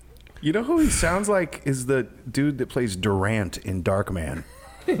 You know who he sounds like is the dude that plays Durant in Darkman.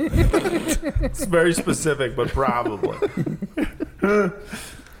 It's very specific, but probably.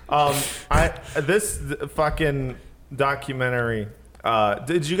 This fucking documentary.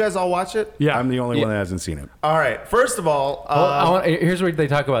 Did you guys all watch it? Yeah. I'm the only one that hasn't seen it. All right. First of all, Here's where they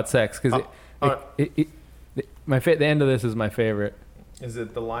talk about sex because the end of this is my favorite. is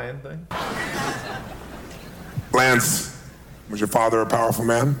it the lion thing? Lance, was your father a powerful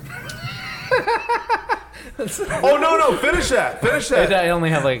man? Oh no! Finish that. I only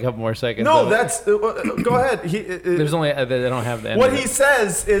have like a couple more seconds. No, so that's. Go ahead. there's only they don't have the end. What of he it.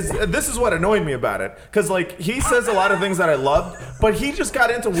 says is this is what annoyed me about it, because like he says a lot of things that I loved, but he just got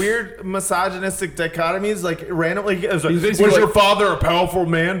into weird misogynistic dichotomies, like randomly. He was, He's was basically your like- father a powerful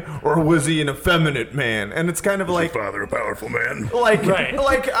man or was he an effeminate man? And it's kind of like Father, a powerful man. like Right.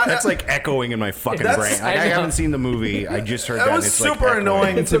 that's That's like echoing in my fucking That's- brain. Like, I I know. haven't seen the movie. I just heard that. that was and it's like super echoing.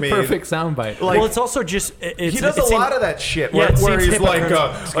 annoying It's to a me. perfect soundbite. Like, Well, it's also just he does a lot of that shit where, Yeah, it where seems he's like,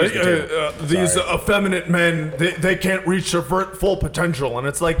 hypocritical. these Sorry. effeminate men, they can't reach their full potential. And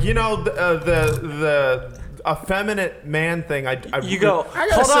it's like, the effeminate man thing. You go, I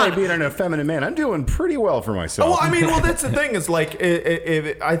gotta hold say, on. being an effeminate man, I'm doing pretty well for myself. Well, I mean, that's the thing is like,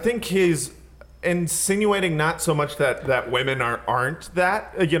 I think he's insinuating not so much that women aren't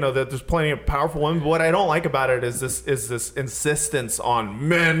that, that there's plenty of powerful women. But what I don't like about it is this insistence on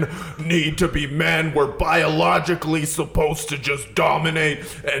men need to be men. We're biologically supposed to just dominate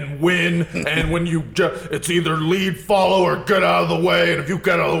and win. And when you it's either lead, follow, or get out of the way. And if you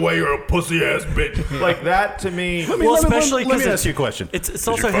get out of the way, you're a pussy ass bitch. Like that to me. Well, especially let me because ask you a question. It's Is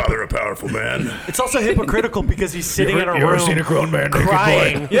also your father a powerful man? It's also hypocritical because he's sitting in a you ever room seen a grown man naked, boy?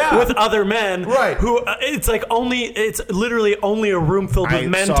 crying Yeah. with other men, Right. Who it's literally only a room filled with I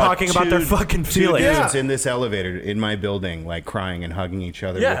men saw talking about their two- fucking two feelings. dudes in this elevator in my building, like crying and hugging each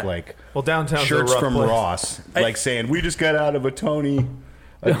other Yeah. with like Well, downtown's a shirts rough from place. Ross, like saying, "We just got out of a Tony.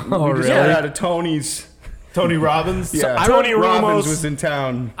 We just really? got out of Tony's." Tony Robbins. Yeah, Tony Robbins Rumos- was in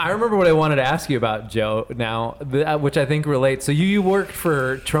town. I remember what I wanted to ask you about, Joe. Now, which I think relates. So you worked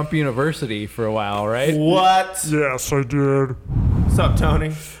for Trump University for a while, right? What? Yes, I did. What's up,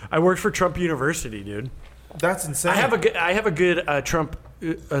 Tony? I worked for Trump University, dude. That's insane. I have a good Trump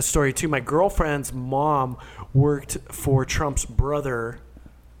story too. My girlfriend's mom worked for Trump's brother.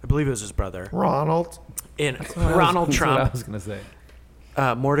 I believe it was his brother. Ronald. In Ronald That's what I Trump. was gonna say.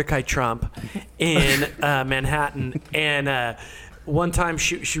 Mordecai Trump in Manhattan, and one time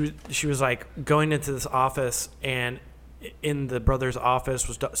she was like going into this office, and in the brother's office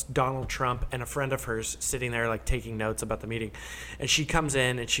was Donald Trump and a friend of hers sitting there like taking notes about the meeting, and she comes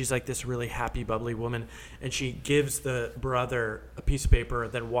in and she's like this really happy, bubbly woman, and she gives the brother a piece of paper,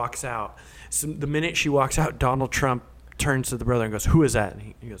 then walks out. So the minute she walks out, Donald Trump turns to the brother and goes, "Who is that?"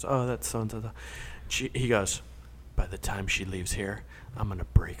 And he goes, "Oh, that's so and so." He goes, "By the time she leaves here, I'm gonna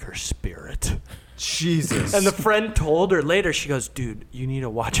break her spirit." Jesus. And the friend told her later, she goes, "Dude, you need to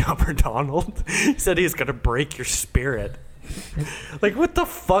watch out for Donald. He said he's gonna break your spirit." Like, what the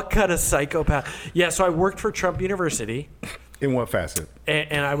fuck kind of psychopath? Yeah, so I worked for Trump University, In what facet?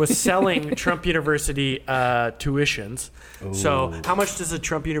 and I was selling Trump University tuitions. So how much does a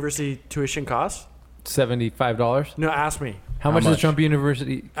Trump University tuition cost? $75. No, ask me. How much does much? Trump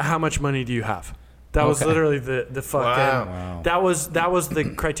University? How much money do you have? That was Okay. literally the fucking. Wow. That was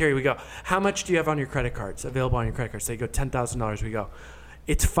the criteria. We go, how much do you have on your credit cards available on your credit cards? They go $10,000. We go,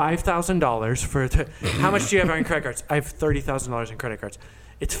 it's $5,000 for. How much do you have on your credit cards? I have $30,000 in credit cards.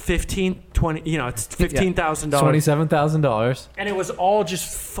 It's it's $15,000. $27,000. And it was all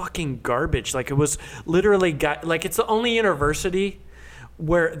just fucking garbage. Like, it was literally like, it's the only university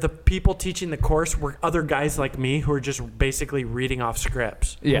where the people teaching the course were other guys like me who were just basically reading off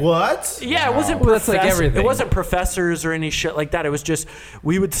scripts. Yeah. What? Yeah, it wasn't Well, that's like everything. It wasn't professors or any shit like that. It was just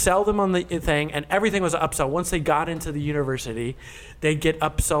we would sell them on the thing, and everything was an upsell. Once they got into the university, they'd get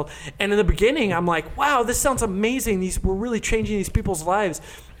upsold. And in the beginning, I'm like, wow, this sounds amazing. We're really changing these people's lives.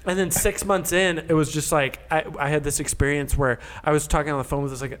 And then 6 months in, it was just like I had this experience where I was talking on the phone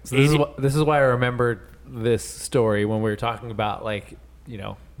with this like This is why I remembered this story when we were talking about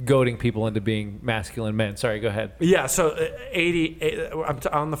goading people into being masculine men. Sorry, go ahead. Yeah, so I'm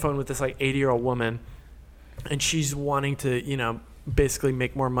on the phone with this like 80-year-old woman, and she's wanting to, basically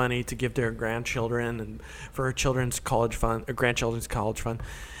make more money to give to her grandchildren and for her children's college fund, or grandchildren's college fund.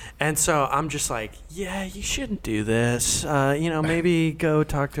 And so I'm just like, yeah, you shouldn't do this. Maybe go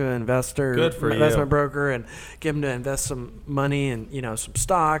talk to an investor, Good for you. investment broker, and get them to invest some money in, some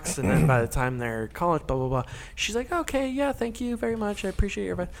stocks. And then by the time they're college, blah, blah, blah. She's like, okay, yeah, thank you very much. I appreciate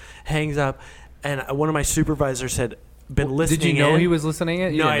your advice. Hangs up. And one of my supervisors had been listening. Did you know in. he was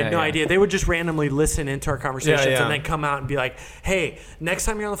listening? No, I had no idea. They would just randomly listen into our conversations Yeah. and then come out and be like, hey, next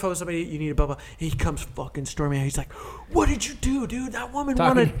time you're on the phone with somebody, you need to blah, blah. He comes fucking storming out. He's like, what did you do, dude? That woman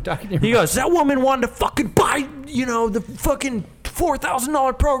Talking wanted... your He mouth. goes, that woman wanted to fucking buy, the fucking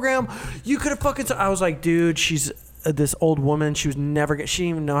 $4,000 program. You could have fucking... I was like, dude, she's... this old woman, she didn't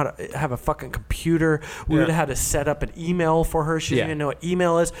even know how to have a fucking computer. We would have had to set up an email for her. She didn't even know what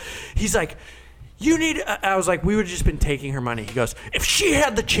email is. He's like, you need. I was like, we would have just been taking her money. He goes, if she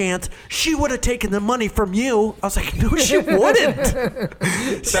had the chance, she would have taken the money from you. I was like, no, she wouldn't.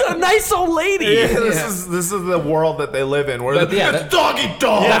 She's a nice old lady. Yeah, this is the world that they live in. Where it's dog eat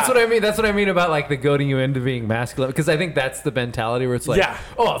dog. That's what I mean. That's what I mean about like the goading you into being masculine. Because I think that's the mentality where it's like,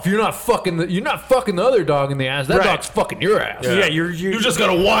 oh, if you're not fucking the other dog in the ass, that dog's fucking your ass. Yeah, you just got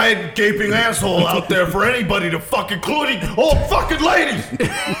a wide gaping asshole out there for anybody to fuck, including old fucking ladies.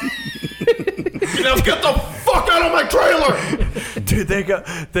 Now get the fuck out of my trailer, dude.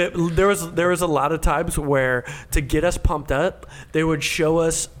 There was a lot of times where to get us pumped up, they would show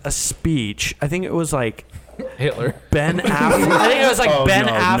us a speech. I think it was like Hitler. Ben Affleck. I think it was like Ben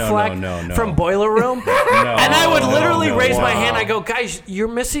Affleck from Boiler Room. And I would literally raise my hand. I go, guys, you're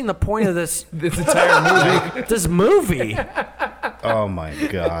missing the point of this entire movie. This movie. Oh my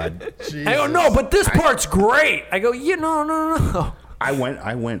God. Jesus. I go, no, but this part's great. I go, no.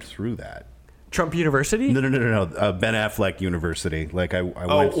 I went through that. Trump University? No. Ben Affleck University. Like I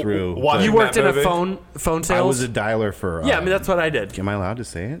went through. You worked in a phone sales? I was a dialer for. Yeah, I mean that's what I did. Am I allowed to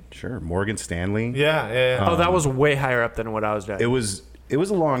say it? Sure. Morgan Stanley. Yeah. Oh, that was way higher up than what I was doing. It was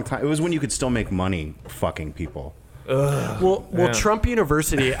a long time. It was when you could still make money fucking people. Well, Trump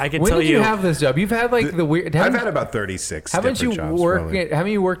University, I can when tell did you. You have this job? You've had like the weird. I've had about 36. Haven't you jobs,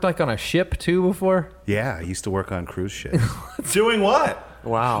 haven't you worked like on a ship too before? Yeah, I used to work on cruise ships. Doing what?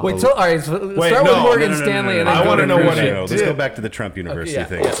 Wow. Wait, all right. So start with Morgan Stanley, and then I want to know what it is. Let's go back to the Trump University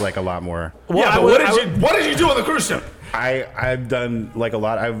thing. It's like a lot more. Yeah, but what did you do on the cruise ship? I've done like a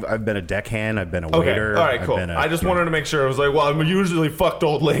lot. I've been a deckhand. I've been a waiter. All right, cool. I just wanted to make sure. It was like, well, I'm usually fucked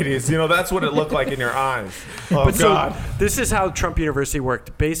old ladies. You know, that's what it looked like in your eyes. Oh, but God. So this is how Trump University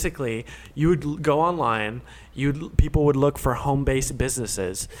worked. Basically, you would go online. People would look for home-based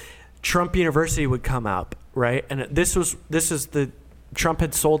businesses. Trump University would come up, right? And this is the Trump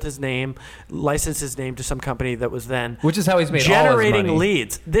had sold his name, licensed his name to some company that was then which is how he's made generating all his money.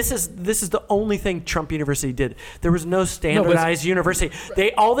 leads. This is the only thing Trump University did. There was no standardized university.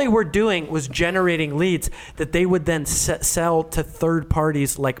 All they were doing was generating leads that they would then sell to third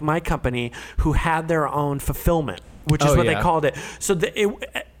parties like my company who had their own fulfillment, which is what they called it. So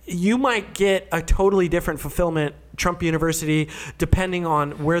you might get a totally different fulfillment Trump University depending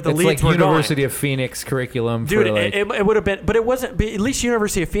on where the leads were going. University of Phoenix curriculum. Dude, it would have been, but it wasn't. At least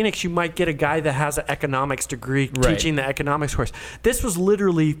University of Phoenix, you might get a guy that has an economics degree teaching the economics course. This was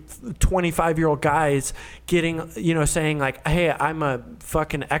literally 25-year-old guys getting, saying like, "Hey, I'm a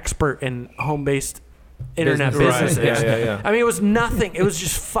fucking expert in home-based internet businesses." Right. Yeah. I mean, it was nothing. It was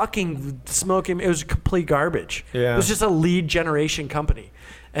just fucking smoking. It was complete garbage. Yeah. It was just a lead generation company.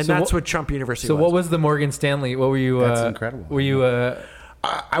 And so that's what Trump University was. So what was the Morgan Stanley? What were you? That's incredible. Were you?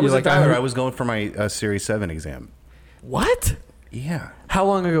 I was a dialer. I was going for my Series 7 exam. What? Yeah. How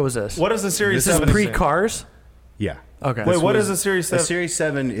long ago was this? What is the Series 7? This is pre-cars? Yeah. Okay. Wait, what is a Series 7? A Series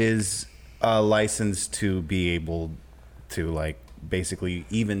 7 is a license to be able to like basically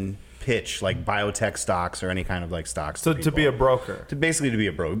even pitch like biotech stocks or any kind of like stocks. So to be a broker. To be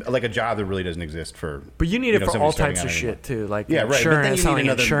a broker, like a job that really doesn't exist for. But you need it for all types of shit too, like insurance. But then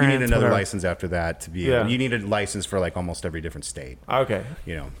you need another whatever. license after that to be. You need a license for like almost every different state. Okay.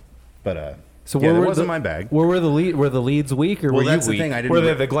 But so that wasn't my bag. Where were the leads weak or were that's you the weak? thing. Were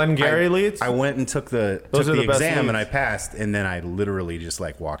they the Glengarry leads? I went and took the exam and I passed, and then I literally just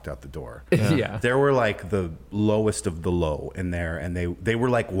like walked out the door. Yeah. There were like the lowest of the low in there, and they were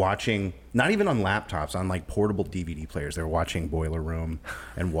like watching, not even on laptops, on like portable DVD players. They were watching Boiler Room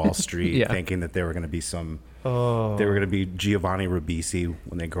and Wall Street, thinking that they were going to be they were going to be Giovanni Ribisi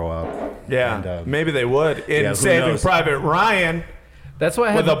when they grow up. Yeah, and, maybe they would in Saving Private Ryan. That's why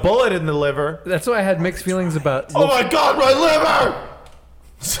I had with a bullet in the liver. That's why I had mixed feelings about. Oh my God, my liver!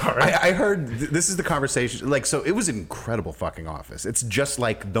 Sorry, I heard this is the conversation. Like, so it was an incredible fucking office. It's just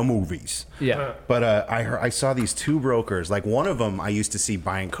like the movies. Yeah. But I saw these two brokers. Like one of them, I used to see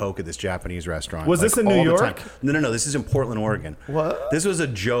buying Coke at this Japanese restaurant. Was this in New York? No. This is in Portland, Oregon. What? This was a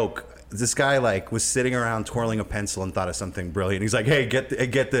joke. This guy like was sitting around twirling a pencil and thought of something brilliant. He's like, "Hey, get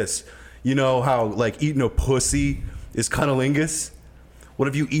this. You know how like eating a pussy is cunnilingus? What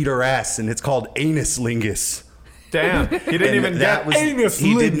if you eat her ass and it's called anuslingus?" Damn, he didn't even get anus.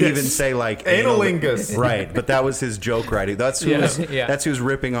 He didn't even say like analingus, right? But that was his joke writing. That's who's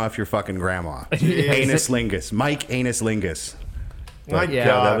ripping off your fucking grandma. Anuslingus, Mike Anuslingus. My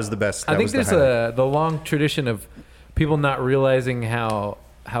God, that was the best. I think there's the long tradition of people not realizing how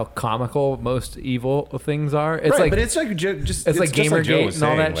comical most evil things are. It's like, but it's like just it's like Gamergate and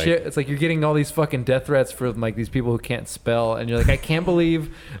all that like, shit. It's like you're getting all these fucking death threats from like these people who can't spell, and you're like, I can't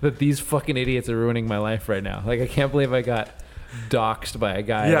believe that these fucking idiots are ruining my life right now. Like I can't believe I got doxxed by a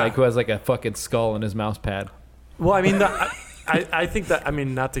guy like who has like a fucking skull in his mouse pad. Well, I mean, I think that, I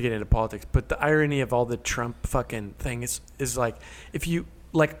mean, not to get into politics, but the irony of all the Trump fucking thing is like, if you,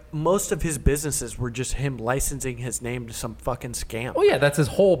 like, most of his businesses were just him licensing his name to some fucking scam. Oh yeah, that's his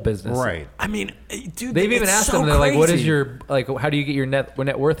whole business. Right. I mean, dude, They've even it's asked so him, they're like, what is crazy. your, like, how do you get your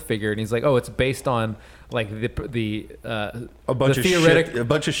net worth figure? And he's like, oh, it's based on like a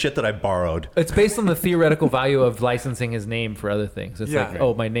bunch of shit that I borrowed. It's based on the theoretical value of licensing his name for other things. It's Yeah. like,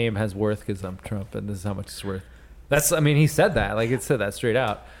 oh, my name has worth because I'm Trump, and this is how much it's worth. That's, I mean, he said that. Like, it said that straight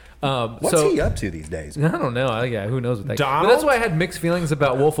out. What's he up to these days? I don't know. Yeah, who knows what that. Donald? But that's why I had mixed feelings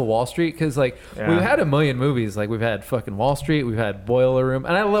about Wolf of Wall Street, because like we've had a million movies. Like we've had fucking Wall Street, we've had Boiler Room,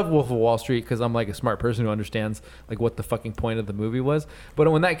 and I love Wolf of Wall Street because I'm like a smart person who understands like what the fucking point of the movie was.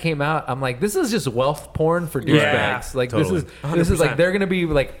 But when that came out, I'm like, this is just wealth porn for douchebags. Yeah, like totally. this is like they're gonna be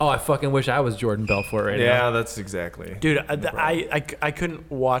like, oh, I fucking wish I was Jordan Belfort right now. Yeah, that's exactly. Dude, I couldn't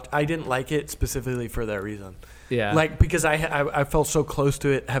watch. I didn't like it specifically for that reason. Yeah. Like, because I felt so close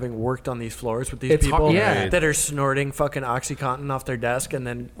to it, having worked on these floors with these It's people hard- yeah. that are snorting fucking OxyContin off their desk and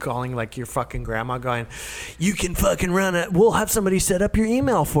then calling like your fucking grandma going, you can fucking run it. We'll have somebody set up your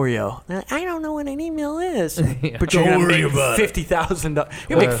email for you. Now, I don't know what an email is. But you're going to make $50,000.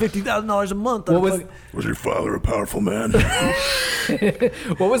 You make $50,000 a month. What was Was your father a powerful man?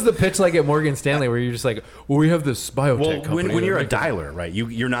 what was the pitch like at Morgan Stanley where you're just like, well, we have this biotech Well, company. when that you're a makes- dialer, right,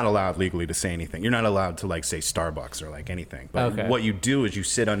 you're not allowed legally to say anything. You're not allowed to like say Starbucks or like anything. But Okay. what you do is you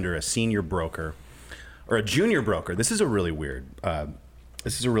sit under a senior broker or a junior broker. This is a really weird.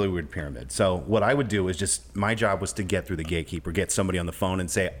 This is a really weird pyramid. So what I would do is just my job was to get through the gatekeeper, get somebody on the phone,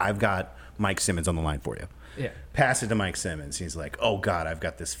 and say, I've got Mike Simmons on the line for you. Yeah. Pass it to Mike Simmons. He's like, oh God, I've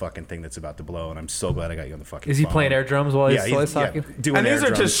got this fucking thing that's about to blow, and I'm so glad I got you on the fucking. Is he phone. playing air drums while he's he's talking? doing And these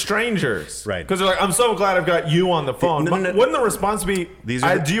air are drums. just strangers, Right. Because they're like, I'm so glad I've got you on the phone. No, no, no. Wouldn't the response be, These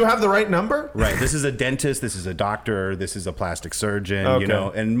are the- do you have the right number? Right. This is a dentist. This is a doctor. This is a plastic surgeon. Okay. You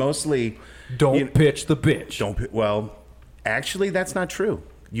know, and mostly Don't pitch the bitch. Well, actually, that's not true.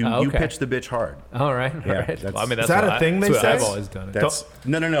 You Oh, you okay. pitch the bitch hard. All right. Yeah, all right. that's- Well, I mean, Is that's that what a thing they that's what say? I've always done it. That's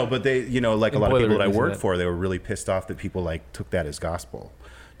no. But they, you know, like a In lot of Boiler people that I Room, worked isn't it? for, they were really pissed off that people like took that as gospel.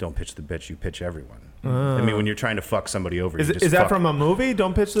 Don't pitch the bitch. You pitch everyone. I mean, when you're trying to fuck somebody over, you just Is that fuck from a movie?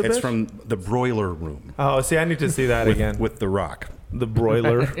 Don't pitch the It's bitch? from the Broiler Room Oh, see, I need to see that again. with The Rock. The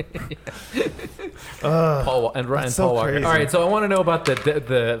broiler. Paul and Ryan so Paul Walker. crazy. All right, so I want to know about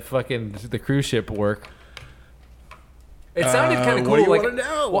the fucking the cruise ship work. It sounded kind of cool. what do you like, wanna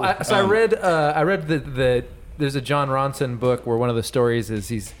know? Well, I read the there's a John Ronson book where one of the stories is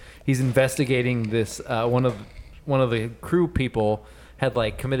he's investigating this one of the crew people had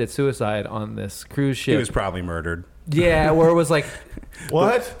like committed suicide on this cruise ship. He was probably murdered. Yeah, where it was like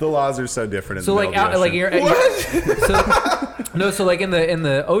What? The laws are so different. In so the like middle of out the like ocean. you're so like in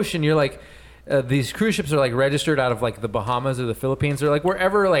the ocean you're like these cruise ships are like registered out of like the Bahamas or the Philippines or like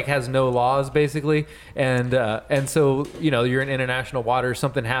wherever like has no laws basically, and so you know you're in international waters,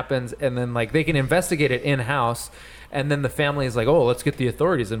 something happens, and then like they can investigate it in house. And then the family is like, oh, let's get the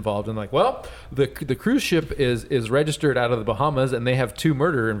authorities involved. And like, well, the cruise ship is registered out of the Bahamas, and they have 2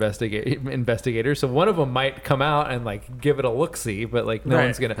 murder investigators. So one of them might come out and like give it a look-see, but like no Right.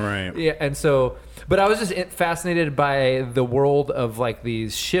 one's gonna. Right. Yeah. And so, but I was just fascinated by the world of like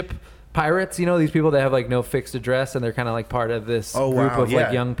these ship pirates. You know, these people that have like no fixed address, and they're kind of like part of this Oh, group wow, of like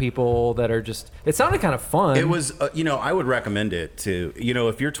yeah. young people that are just. It sounded kind of fun. It was, you know, I would recommend it to, you know,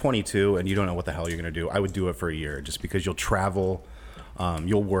 if you're 22 and you don't know what the hell you're going to do, I would do it for a year just because you'll travel,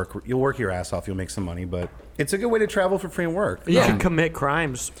 you'll work your ass off, you'll make some money, but it's a good way to travel for free and work. You can commit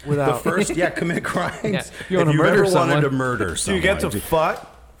crimes The without. first, commit crimes. Yeah, you if wanna you've murder ever someone. wanted to murder Do someone. you get to fuck?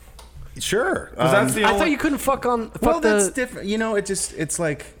 Sure. Because that's the I only. thought you couldn't fuck on. Fuck well, that's the. different. You know, it's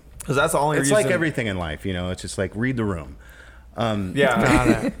like, Because that's the only it's reason. like everything in life, you know, it's just like read the room.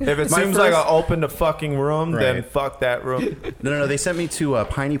 Yeah. If it My seems like first- an open to fucking room, then Right. fuck that room. No. They sent me to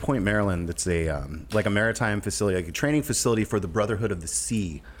Piney Point, Maryland. That's a like a maritime facility, like a training facility for the Brotherhood of the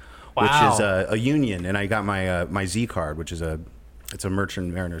Sea, which Wow. is a union. And I got my my Z card, which is it's a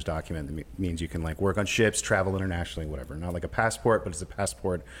merchant mariner's document that means you can like work on ships, travel internationally, whatever. Not like a passport, but it's a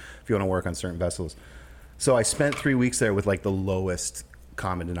passport if you want to work on certain vessels. So I spent 3 weeks there with like the lowest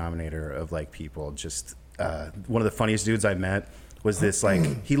common denominator of like people. Just one of the funniest dudes I met was this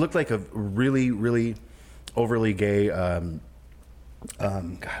like he looked like a really really overly gay. God,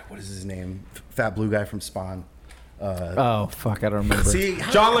 what is his name? Fat blue guy from Spawn. oh fuck, I don't remember.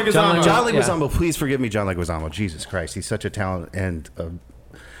 John Leguizamo. John Yeah. Leguizamo. Please forgive me, John Leguizamo. Jesus Christ, he's such a talent and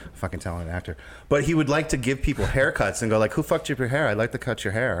fucking talented actor. But he would like to give people haircuts and go like, "Who fucked your hair? I'd like to cut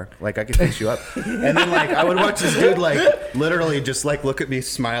your hair. Like I could fix you up." And then like I would watch this dude like literally just like look at me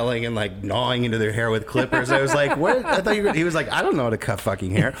smiling and like gnawing into their hair with clippers. I was like, "What?" I thought you were. He was like, "I don't know how to cut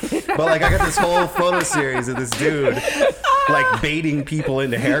fucking hair." But like I got this whole photo series of this dude like baiting people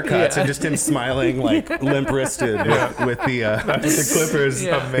into haircuts and just him smiling like limp wristed with the clippers.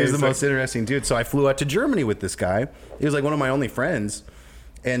 Yeah. He's the most interesting dude. So I flew out to Germany with this guy. He was like one of my only friends.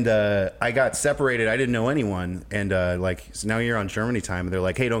 And I got separated. I didn't know anyone. And so now you're on Germany time. And they're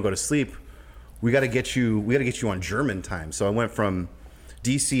like, "Hey, don't go to sleep. We got to get you on German time." So I went from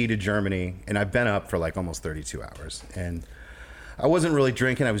DC to Germany, and I've been up for like almost 32 hours. And I wasn't really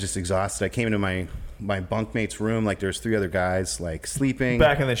drinking. I was just exhausted. I came into my bunkmate's room. Like there's 3 other guys like sleeping.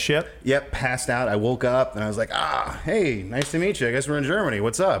 Back in the ship? Yep, passed out. I woke up and I was like, "Hey, nice to meet you. I guess we're in Germany.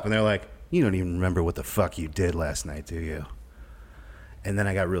 What's up?" And they're like, "You don't even remember what the fuck you did last night, do you?" And then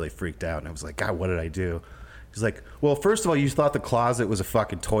I got really freaked out and I was like, "God, what did I do?" He's like, "Well, first of all, you thought the closet was a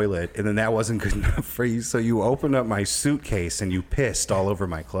fucking toilet, and then that wasn't good enough for you, so you opened up my suitcase and you pissed all over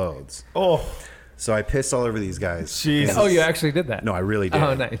my clothes." Oh. So I pissed all over these guys. Jesus. Oh, you actually did that? No, I really did.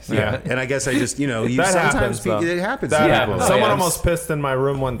 Oh, nice. Yeah. And I guess I just, that happens. It happens. That to happens. people. Someone almost pissed in my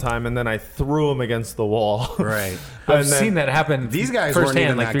room one time, and then I threw him against the wall. Right. I've seen that happen. These guys weren't firsthand,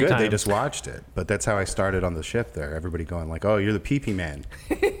 even like that 3 good. times. They just watched it. But that's how I started on the ship there. Everybody going like, "Oh, you're the pee-pee man."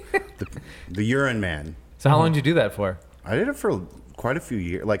 the urine man. So how long did you do that for? I did it for quite a few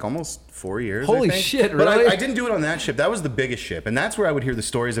years, like almost 4 years. Holy I think. shit, But really? I didn't do it on that ship. That was the biggest ship. And that's where I would hear the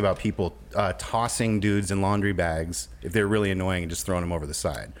stories about people tossing dudes in laundry bags if they're really annoying and just throwing them over the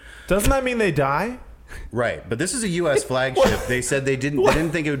side. Doesn't that mean they die? Right, but this is a U.S. flagship. They said they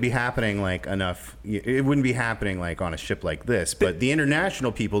didn't think it would be happening like enough. It wouldn't be happening like on a ship like this. But the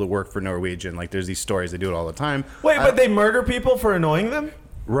international people that work for Norwegian, like there's these stories, they do it all the time. Wait, but they murder people for annoying them?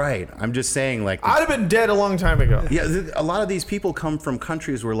 Right, I'm just saying like I'd have been dead a long time ago. Yeah, a lot of these people come from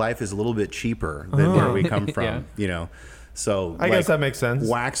countries where life is a little bit cheaper than where we come from. Yeah. You know, so I guess that makes sense.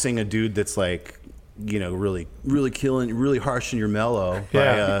 Waxing a dude that's like, really killing, really harsh in your mellow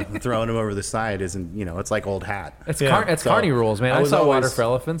by throwing him over the side isn't, it's like old hat. It's carny rules, man. I saw Water for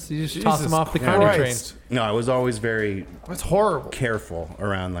Elephants. You just toss them off the carny train. No, I was always very That's horrible. careful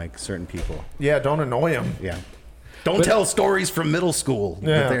around like certain people. Yeah, don't annoy them. Yeah. Don't tell stories from middle school.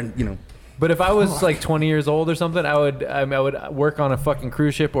 Yeah. That they're, But if I was like 20 years old or something, I would work on a fucking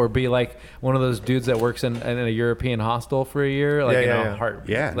cruise ship or be like one of those dudes that works in a European hostel for a year. Like, heartbeat.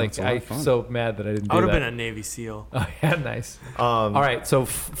 Yeah, Like, that's a lot of I'm fun. so mad that I didn't do I would that. have been a Navy SEAL. Oh, yeah, nice. All right, so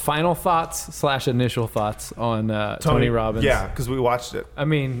final thoughts / initial thoughts on Tony Robbins. Yeah, because we watched it. I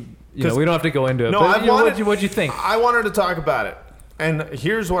mean, we don't have to go into it. No, but what'd you think? I wanted to talk about it. And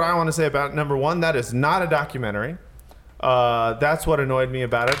here's what I want to say about it. Number one, that is not a documentary. That's what annoyed me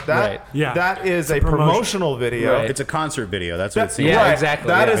about it. Right. Yeah. That is a promotional video. Right. It's a concert video. That's what it seems Yeah, like. exactly.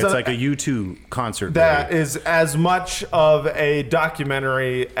 That Yeah. is It's a- like a U2 concert That video. is as much of a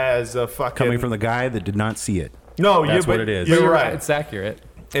documentary as a fucking... Coming from the guy that did not see it. No, That's but what it is. You're You're right. It's accurate.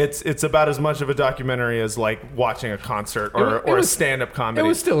 It's about as much of a documentary as like watching a concert or a was- stand-up comedy. It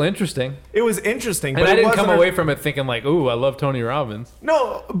was still interesting. It was interesting, And but I it didn't come wasn't away from it thinking like, ooh, I love Tony Robbins.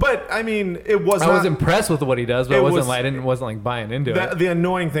 No, but I mean, it was. I not, was impressed with what he does, but It I wasn't was- like, I wasn't like buying into it. The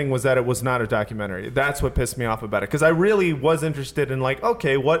annoying thing was that it was not a documentary. That's what pissed me off about it, because I really was interested in like,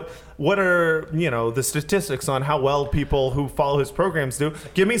 okay, what are the statistics on how well people who follow his programs do?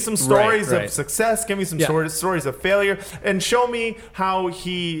 Give me some stories right. of success. Give me some Yeah. stories of failure, and show me how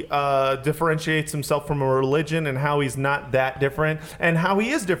he differentiates himself from a religion and how he's not that different, and how he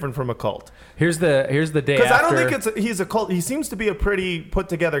is different from a cult. Here's the day Because after. I don't think he's a cult. He seems to be a pretty put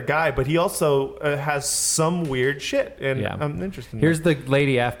together guy, but he also has some weird shit, and Yeah. I'm interested. In Here's the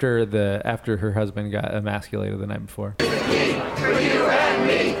lady after her husband got emasculated the night before.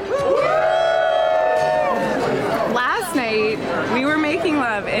 Last night, we were making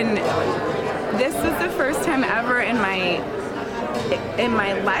love, and this was the first time ever in my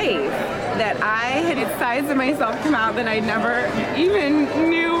life that I had sides of myself come out that I never even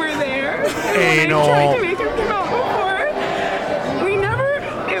knew were there. And when I tried to make them come out before,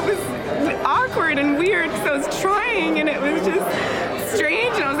 it was awkward and weird because I was trying, and it was just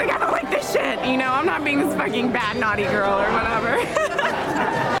strange, and I was like, I don't like this shit, I'm not being this fucking bad naughty girl or whatever.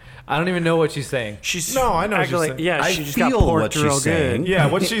 I don't even know what she's saying. She's No, I know what acting she's like, saying. yeah, I she just got feel porked what she's real saying. good. Yeah,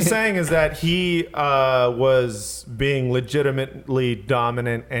 what she's saying is that he was being legitimately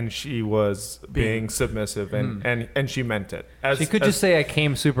dominant, and she was being submissive, and she meant it. She could just say I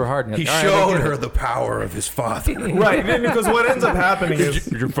came super hard. And He like, "All right, I showed get her it." the power of his father. right, because what ends up happening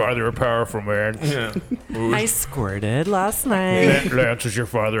is Your father a powerful man. yeah. I squirted last night. Lance is your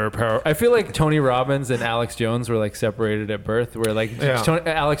father a power. I feel like Tony Robbins and Alex Jones were like separated at birth, where like Yeah.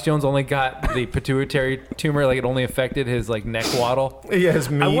 Alex Jones only got the pituitary tumor, like it only affected his like neck waddle. Yes,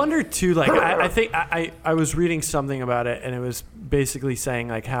 me. I wonder too. Like, I think I was reading something about it, and it was basically saying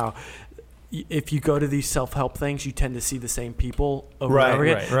like how if you go to these self-help things, you tend to see the same people over and over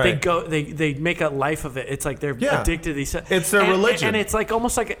again. right. They make a life of it. It's like they're addicted to these. It's their religion. and it's like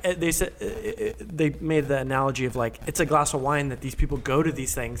almost like they said they made the analogy of like it's a glass of wine that these people go to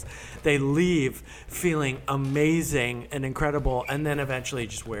these things, they leave feeling amazing and incredible, and then eventually it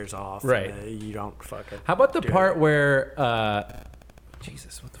just wears off. Right. And, you don't fucking. How about the do part it. where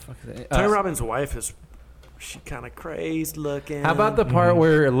Jesus, what the fuck is that? Tony Robbins' wife is. She kind of crazed looking. How about the part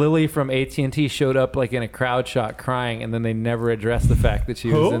where Lily from AT&T showed up like in a crowd shot crying, and then they never addressed the fact that she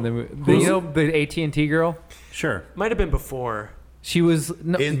was in the movie? You know the AT&T girl? Sure. Might have been before. She was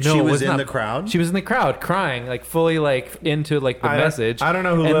She was in the crowd? She was in the crowd crying, like fully like into like the message. I don't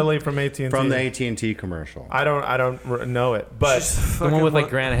know who And Lily from AT&T. From the AT&T commercial. I don't know it, but the one with like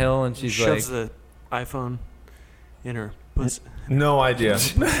Grant Hill, and she's like, shoves the iPhone in her pussy. no idea.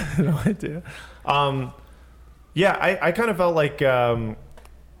 No idea. Yeah, I kind of felt like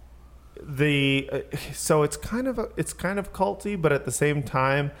so it's kind of culty, but at the same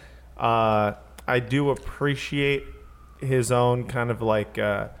time, I do appreciate his own kind of like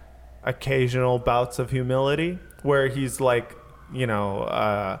occasional bouts of humility, where he's like, you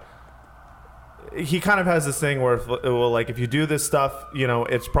know, he kind of has this thing where, well, like, if you do this stuff, you know,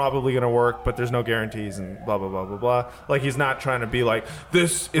 it's probably going to work, but there's no guarantees and blah, blah, blah, blah, blah. Like, he's not trying to be like,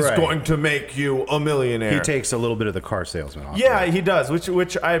 this is Right. going to make you a millionaire. He takes a little bit of the car salesman off. Yeah, he does,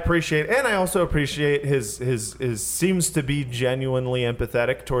 which I appreciate, and I also appreciate his seems to be genuinely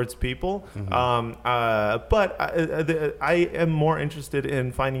empathetic towards people. But I am more interested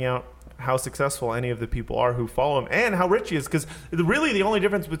in finding out how successful any of the people are who follow him, and how rich he is, because really the only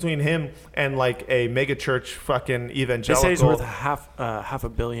difference between him and like a mega church fucking evangelical. They say he's worth half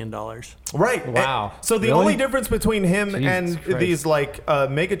 $500 million. Right. Wow. So the Really? only difference between him Jesus and Christ. these like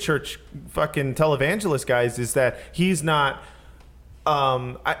mega church fucking televangelist guys is that he's not.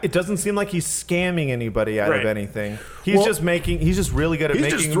 It doesn't seem like he's scamming anybody out of anything. He's just really good at He's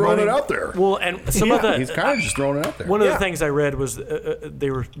making just throwing money. it out there. Well, and some of the He's kind of just throwing it out there. one of the things I read was they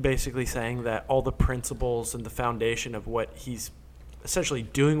were basically saying that all the principles and the foundation of what he's essentially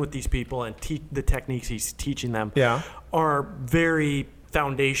doing with these people and the techniques he's teaching them are very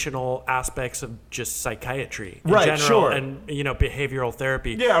foundational aspects of just psychiatry in Right, general, sure. and behavioral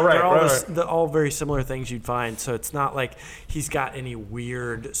therapy. Yeah, right, They're all, right. they're all very similar things you'd find. So it's not like he's got any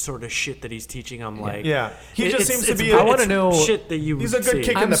weird sort of shit that he's teaching them. Like, He just seems to be. I wanna know- shit that you. He's a good see.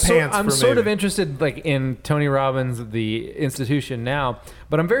 kick in the pants. I'm for sort of maybe. interested like in Tony Robbins, the institution now,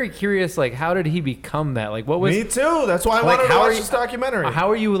 but I'm very curious, like, how did he become that? Like, what was? Me too. That's why I Like, wanted to how are watch you- this documentary.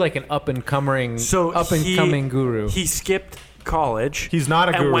 How are you like an up and coming guru? He skipped college. He's not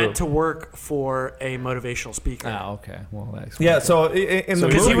a and guru. went to work for a motivational speaker. Oh, okay. Well, that's Yeah, so in the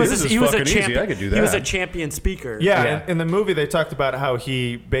Because movie, he was this is he was a fucking easy. champion. I could do He was a that. champion speaker. Yeah, in the movie they talked about how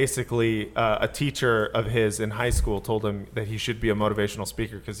he basically a teacher of his in high school told him that he should be a motivational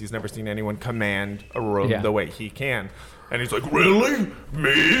speaker because he's never seen anyone command a room Yeah. the way he can. And he's like, Really?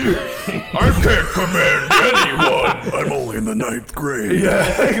 Me? I can't command anyone. I'm only in the 9th grade.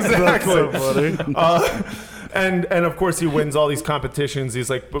 yeah, exactly. And of course he wins all these competitions. These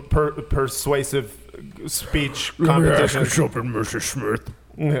like persuasive speech competitions. something, Mr. Smith.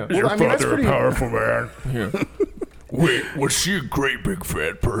 Yeah. Is your I mean, that's father pretty- a powerful man? Yeah. Wait, was she a great big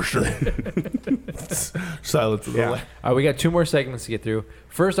fat person? Silence of the Lambs. All right, we got 2 more segments to get through.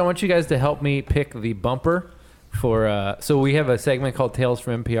 First, I want you guys to help me pick the bumper for. So we have a segment called Tales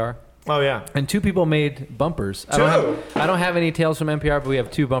from NPR. Oh yeah. And 2 people made bumpers. I don't have any Tales from NPR, but we have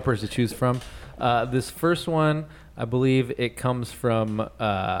 2 bumpers to choose from. This first one, I believe it comes from. All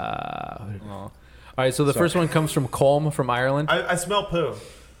right, so the first one comes from Colm from Ireland. I smell poo.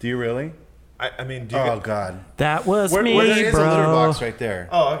 Do you really? I mean, do you Oh get, God. That was me, There is a litter bro. box right there.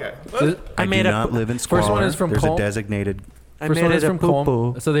 Oh, okay. I made a. live in First one is from There's Cole. a designated. I First made one it is a from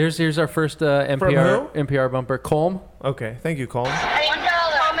poo-poo. Colm. So here's our first NPR bumper. Colm. Okay, thank you, Colin.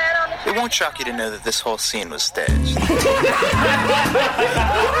 It won't shock you to know that this whole scene was staged.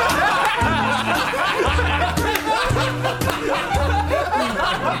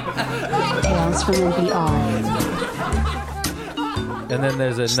 from NPR. And then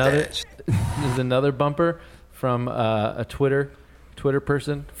there's another bumper from a Twitter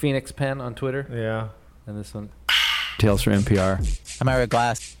person, Phoenix Pen on Twitter. Yeah. And this one, Tales from NPR. I'm Ira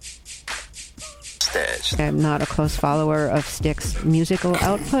Glass. I'm not a close follower of Styx's musical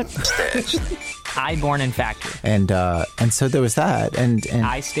output. I Born in Factory. And so there was that. And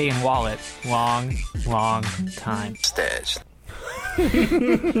I Stay in Wallet. Long time.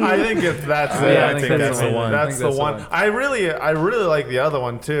 I think if that's it, Yeah, I think that's the one. That's the one. one. I really like the other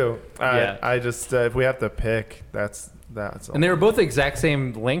one too. Yeah. I just if we have to pick, that's. And they were both the exact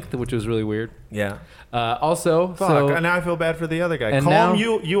same length, which was really weird. Yeah. Also, Fuck. so And now I feel bad for the other guy. and Calm,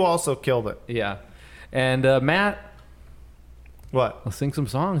 now- you also killed it. yeah, and Matt, What? let's sing some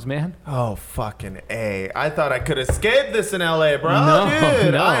songs, man. Oh, fucking A. I thought I could escape this in LA, bro. No,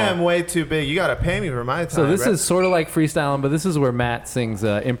 Dude, no. I am way too big. You got to pay me for my time. So this bro. is sort of like freestyling, but this is where Matt sings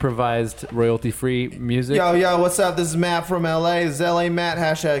improvised royalty-free music. Yo, what's up? This is Matt from LA. This is LA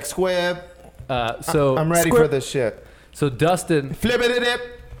Matt, #Squib. So I'm ready for this shit. So Dustin, Flip it, dip.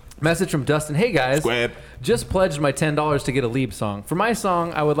 message from Dustin. Hey guys, Squib. just pledged my $10 to get a Lieb song. For my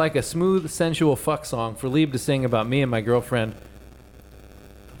song, I would like a smooth, sensual fuck song for Lieb to sing about me and my girlfriend.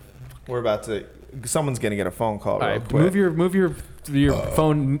 We're about to. Someone's gonna get a phone call. All Real right, quick. move your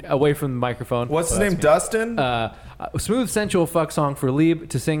phone away from the microphone. What's his name? Dustin. A smooth, sensual fuck song for Lieb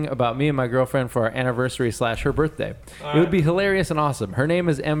to sing about me and my girlfriend for our anniversary / her birthday. It would be hilarious and awesome. Her name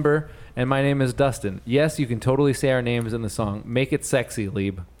is Ember, and my name is Dustin. Yes, you can totally say our names in the song. Make it sexy,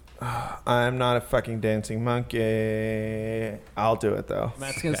 Lieb. I'm not a fucking dancing monkey. I'll do it though.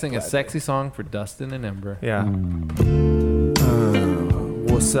 Matt's gonna sing a sexy song for Dustin and Ember. Yeah.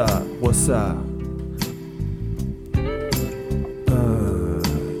 What's up? What's up?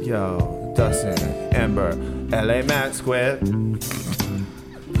 Yo, Dustin, Ember, LA Matt Squid.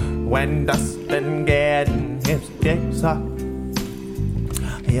 When Dustin getting his dick sucked,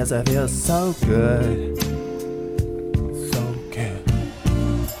 yes, I feel so good. So good.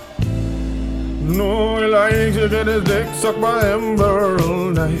 No, he likes to get his dick sucked by Ember all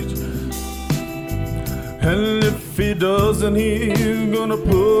night. And if he doesn't, he's gonna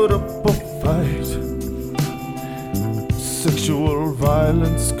put up a fight. Sexual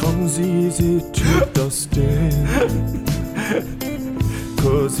violence comes easy to Dustin,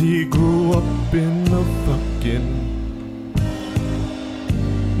 'cause he grew up in a fucking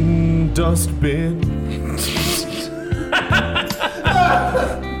dustbin.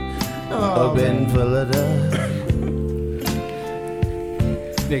 A bin full of dust.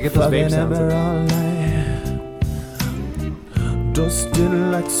 Yeah, get those vape sounds. Ember all night.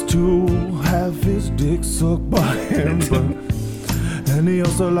 Dustin likes to have his dick sucked by Ember, and he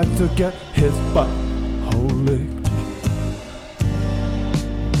also likes to get his butthole licked.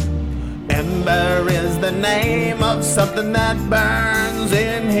 Ember is the name of something that burns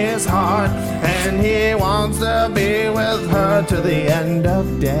in his heart, and he wants to be with her to the end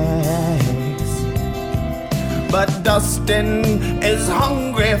of days. But Dustin is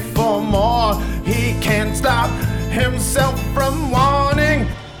hungry for more. He can't stop himself from wanting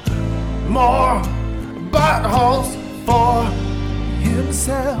more buttholes for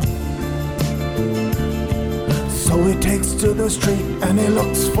himself. So he takes to the street and he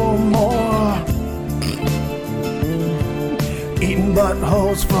looks for more. Eating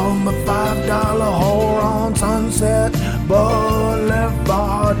buttholes from a $5 whore on Sunset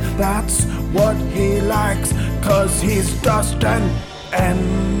Boulevard. That's what he likes, 'cause he's Dustin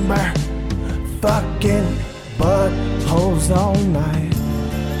Ember, fucking buttholes all night.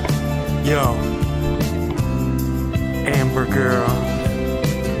 Yo, Amber girl,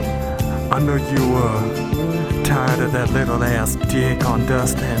 I know you tired of that little ass dick on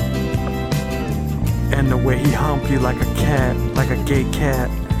Dustin, and the way he hump you like a cat, like a gay cat,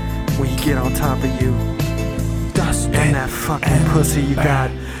 when he get on top of you. Dustin and that fucking pussy you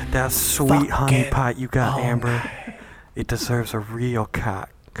got, that sweet honey pot you got, Amber. It deserves a real cock.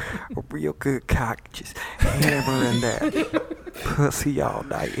 A real good cock, just hammering that pussy all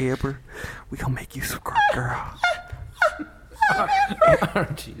night, Amber. We gonna make you squirt, girl. Oh,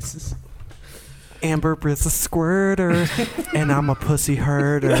 Jesus. Amber is a squirter, and I'm a pussy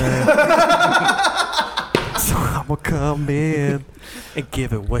herder. So I'ma come in and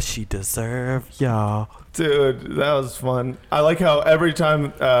give it what she deserves, y'all. Dude, that was fun. I like how every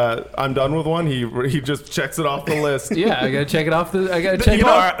time I'm done with one, he just checks it off the list. Yeah, I gotta check it off. I gotta check it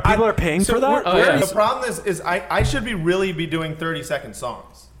off. People are paying for that? Oh, yeah. The problem is I should really be doing 30-second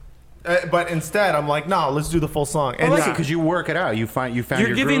songs. But instead, I'm like, no, let's do the full song. And because you work it out, you found You're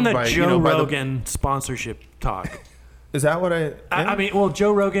your giving groove the by, Joe by Rogan sponsorship talk. Is that what I mean, well,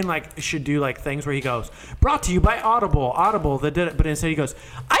 Joe Rogan should do things where he goes, "Brought to you by Audible that did it," but instead he goes,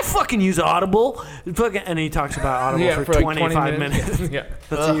 "I fucking use Audible," and he talks about Audible for 25 minutes. Yeah,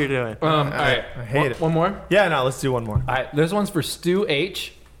 that's what you're doing. All right, I hate it. One more. Yeah, no, let's do one more. All right, this one's for Stu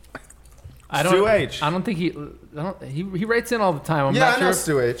H. Stu H. I don't think he writes in all the time. I'm Yeah, not I sure know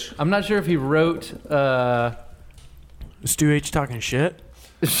Stu H. I'm not sure if he wrote. Stu H talking shit.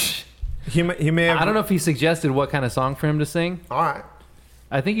 He may have. I don't know if he suggested what kind of song for him to sing. All right.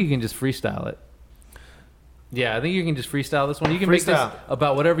 I think you can just freestyle it. Yeah, I think you can just freestyle this one. You can make this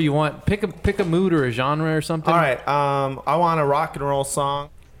about whatever you want. Pick a mood or a genre or something. All right. I want a rock and roll song.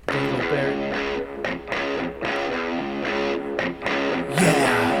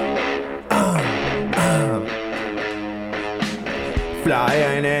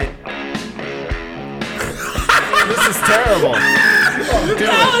 Flying it. This is terrible. Do it.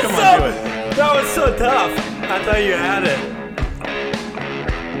 Come on, do it. That was so tough. I thought you had it.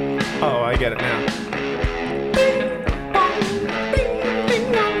 Oh, I get it now.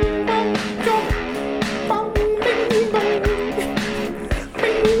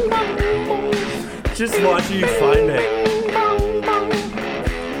 Just watching you find it.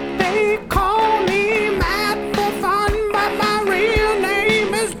 They call me Matt for fun, but my real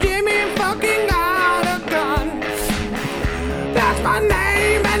name is Jimmy fucking got a gun. That's my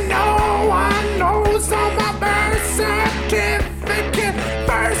name and no one knows on my birth certificate.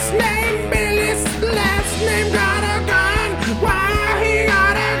 First name Billy, last name got a gun. Why he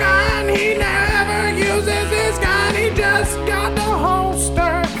got a gun? He never uses his gun. He just got the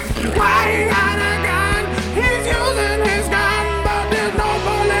holster. Why he got a gun? He's using his gun, but there's no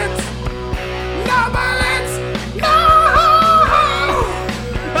bullets. No bullets. No.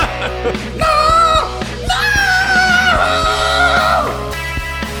 No. No.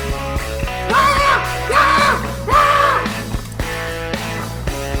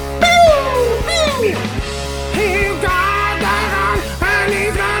 He got the gun, and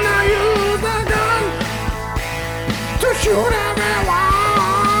he's gonna use the gun to shoot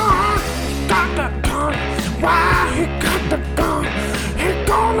everyone. Got the gun, why he got the gun? He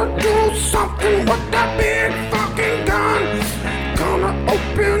gonna do something with that big fucking gun. Gonna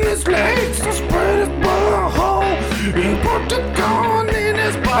open his legs to spread his butthole. He put the gun in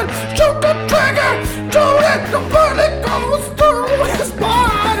his butt, shoot the trigger, to let the bullet goes through his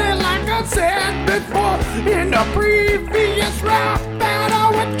body. Like I said before in the previous rap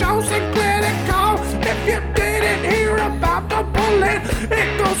battle with Joseph Critical. If you didn't hear about the bullet,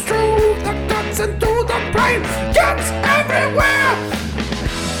 it goes through the guts and through the brain. Guts everywhere.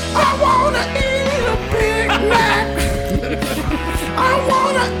 I wanna eat a Big Mac. I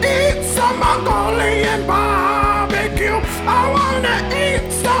wanna eat some Mongolian barbecue. I wanna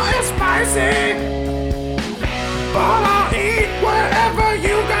eat something spicy. But I'll eat wherever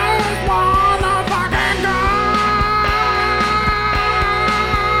you guys wanna fucking go.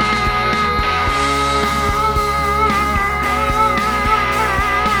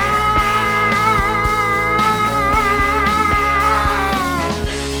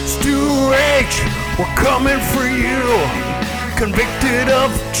 Stu H, we're coming for you. Convicted of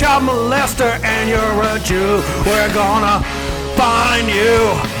child molester and you're a Jew. We're gonna find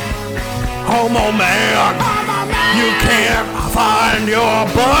you, homo man. You can't find your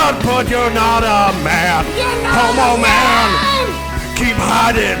butt, but you're not a man. Homo man, keep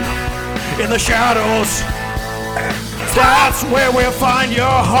hiding in the shadows. That's where we'll find your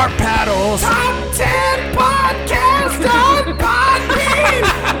heart paddles. Top 10 podcast on Podbean.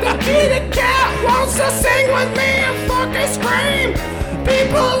 The kitty cat wants to sing with me and fucking scream.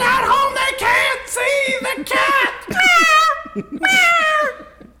 People at home, they can't see the cat.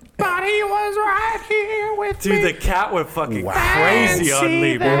 But he was right here with me. Dude, the cat went fucking crazy on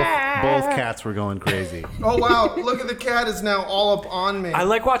Lee. Both cats were going crazy. Oh, wow. Look at the cat is now all up on me. I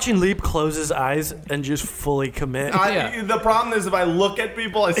like watching Leap close his eyes and just fully commit. The problem is if I look at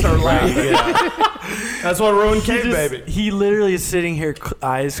people, I start laughing. That's what ruined Cave Baby. He literally is sitting here,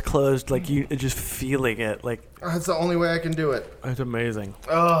 eyes closed, like you just feeling it. Like That's the only way I can do it. It's amazing.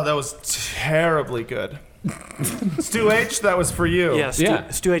 Oh, that was terribly good. Stu H, that was for you. Yeah,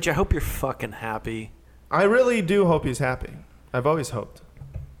 Stu H, I hope you're fucking happy. I really do hope he's happy. I've always hoped.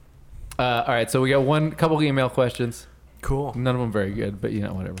 All right, so we got couple email questions. Cool. None of them very good, but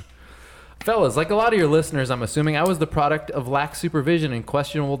whatever. Fellas, like a lot of your listeners, I'm assuming I was the product of lax supervision and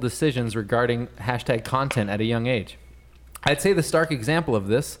questionable decisions regarding #content at a young age. I'd say the stark example of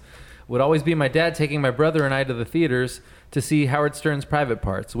this would always be my dad taking my brother and I to the theaters to see Howard Stern's Private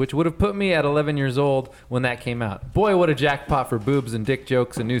Parts, which would have put me at 11 years old when that came out. Boy, what a jackpot for boobs and dick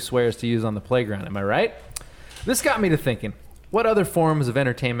jokes and new swears to use on the playground, am I right? This got me to thinking, what other forms of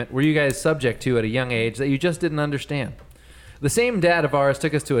entertainment were you guys subject to at a young age that you just didn't understand? The same dad of ours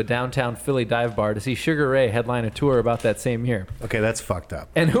took us to a downtown Philly dive bar to see Sugar Ray headline a tour about that same year. Okay, that's fucked up.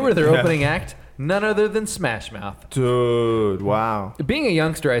 And who were their opening act? None other than Smash Mouth. Dude, wow. Being a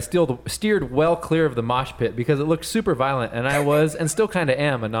youngster, I steered well clear of the mosh pit because it looked super violent, and I was, and still kind of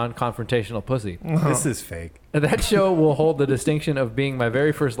am, a non-confrontational pussy. This is fake. That show will hold the distinction of being my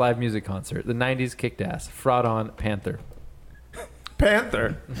very first live music concert. The 90s kicked ass. Fraud on Panther.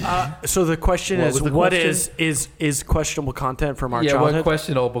 Panther. So the question What is, was the what question? is questionable content from our Yeah, childhood? what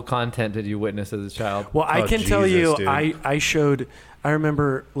questionable content did you witness as a child? Well, I Oh, can tell you, Jesus, dude. I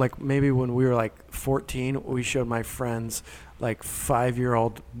remember like maybe when we were like 14, we showed my friends like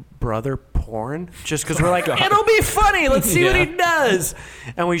 5-year-old brother porn just because we're like, it'll be funny. Let's see what he does.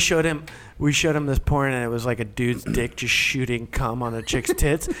 And we showed him this porn, and it was like a dude's dick just shooting cum on a chick's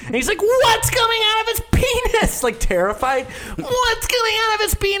tits. And he's like, what's coming out of his penis? Like terrified. What's coming out of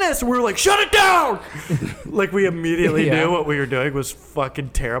his penis? And we were like, shut it down. Like we immediately Yeah. knew what we were doing was fucking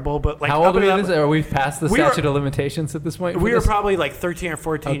terrible. But like, How old up are until we? Are we past the We were- statute of limitations at this point? for we were this? probably like 13 or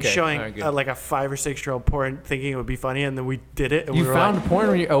 14 Okay, showing all right, good. like a 5 or 6-year-old porn thinking it would be funny, and then we did it. And You we were found like, porn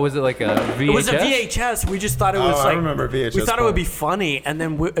when you, was it like a VHS? it was a VHS. We just thought it was I like, remember VHS we thought it would porn. be funny. And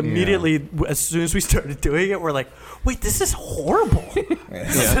then immediately, as soon as we started doing it, we're like, wait, this is horrible.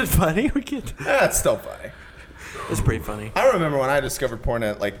 Is it funny? We can't. That's still funny. It's pretty funny. I remember when I discovered porn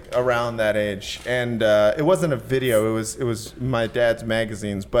at like around that age, and it wasn't a video. It was my dad's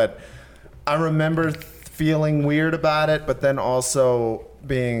magazines. But I remember feeling weird about it, but then also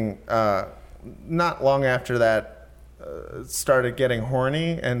being not long after that started getting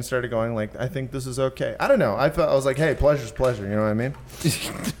horny and started going like, I think this is okay. I don't know. I was like, hey, pleasure's pleasure. You know what I mean?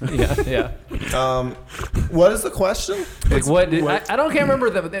 Yeah. What is the question? Like what? I can't remember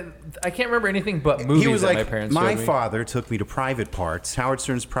I can't remember anything but movies He was that like, my parents my showed me. father took me to Private Parts, Howard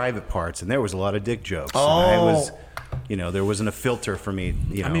Stern's Private Parts, and there was a lot of dick jokes. Oh. And I was, there wasn't a filter for me.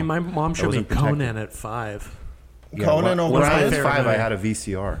 I mean, my mom I showed me wasn't protected. Conan at 5. Conan when I O'Brien? was 5, I movie. had a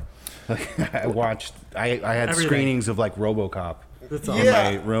VCR. I watched. I had Everything. screenings of like RoboCop That's in awesome.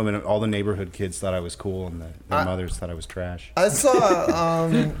 my room, and all the neighborhood kids thought I was cool, and their mothers thought I was trash. I saw.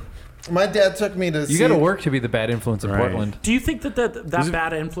 My dad took me to. You got to work to be the bad influence in Right. Portland. Do you think that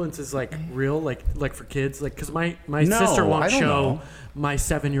bad influence is like real, like for kids? Like, because my No, sister I won't don't show know. my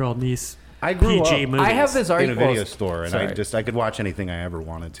 7-year-old niece I grew PG up movies. I have this in a argument. video store, and I could watch anything I ever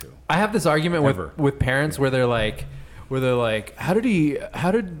wanted to. I have this argument Ever. with parents where they're like, how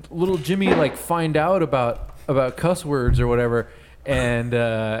did little Jimmy like find out about cuss words or whatever, and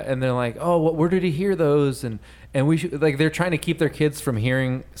they're like, oh, where did he hear those? And we should, like, they're trying to keep their kids from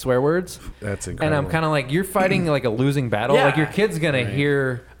hearing swear words. That's And incredible. I'm kind of like, you're fighting like a losing battle. Yeah. Like your kid's gonna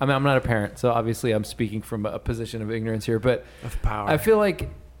hear. I mean, I'm not a parent, so obviously I'm speaking from a position of ignorance here, but Of power. I feel like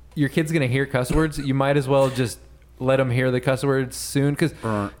your kid's gonna hear cuss words. You might as well just let them hear the cuss words soon,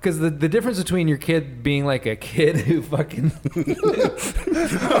 because the difference between your kid being like a kid who fucking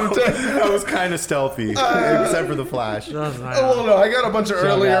I was kind of stealthy, except for the flash. Oh, well, no, I got a bunch of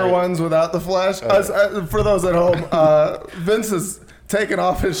earlier ones without the flash. For those at home, Vince is taking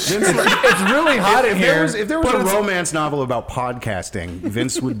off his shirt. it's really hot in here. If there was a romance novel about podcasting,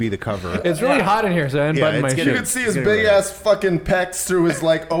 Vince would be the cover. It's really hot in here, so I unbuttoned my it's shirt. You could see his big ass fucking pecs through his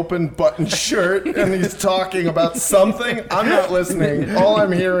like open button shirt, and he's talking about something. I'm not listening. All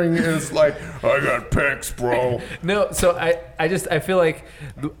I'm hearing is like, I got pecs, bro. No, so I feel like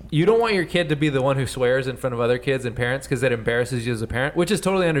you don't want your kid to be the one who swears in front of other kids and parents, because that embarrasses you as a parent, which is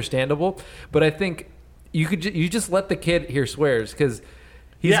totally understandable. But I think you just let the kid hear swears, because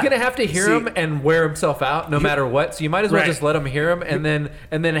he's gonna have to hear them and wear himself out no matter what. So you might as well just let him hear them, and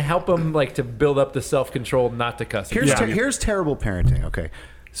then help him like to build up the self control not to cuss. Here's terrible parenting. Okay,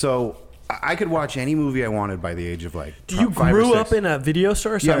 so I could watch any movie I wanted by the age of like. Do you 5 or grew 6. up in a video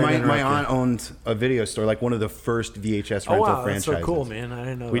store? Yeah, Sorry to my interrupt aunt you. owned a video store, like one of the first VHS rental Oh wow, that's franchises. so cool, man! I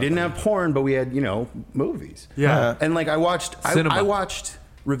didn't know. We didn't have porn, but we had movies. Yeah. And like I watched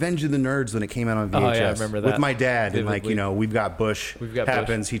Revenge of the Nerds when it came out on VHS. Oh, yeah, I remember that with my dad, and like vividly. We've got Bush. We've got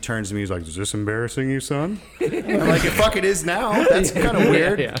happens. He turns to me. He's like, "Is this embarrassing you, son?" I'm like, "It fucking is now." That's kind of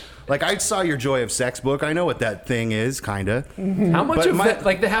weird. Yeah. Like I saw your Joy of Sex book. I know what that thing is, kind of. How much of that,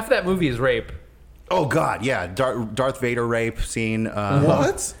 like the half of that movie is rape? Oh God, yeah, Darth Vader rape scene.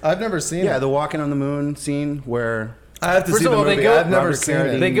 What? I've never seen Yeah, it. the walking on the moon scene where. I have to First see of the all, movie. I've never seen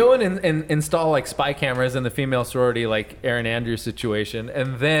it. They go in and install like spy cameras in the female sorority, like Aaron Andrews' situation,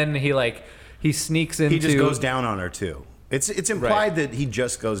 and then he sneaks into. He just goes down on her too. It's implied that he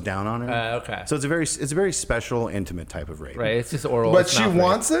just goes down on her. Okay. So it's a very special, intimate type of rape. Right. It's just oral. But it's she not rape.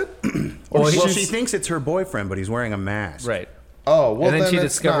 wants it? Well, she's- she thinks it's her boyfriend, but he's wearing a mask. Right. Oh, well, And then then she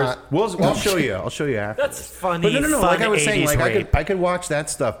it's discovers- not. Well, I'll show you. I'll show you after. That's funny. But no. Fun Like I was saying, 80s like rape. I could watch that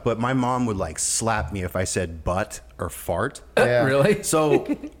stuff, but my mom would like slap me if I said butt or fart. Yeah. Really? So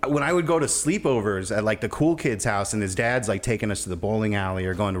when I would go to sleepovers at like the cool kid's house, and his dad's like taking us to the bowling alley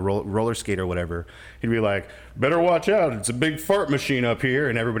or going to roller skate or whatever, he'd be like, "Better watch out! It's a big fart machine up here."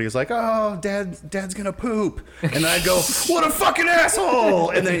 And everybody's like, "Oh, dad's gonna poop." And then I'd go, "What a fucking asshole!"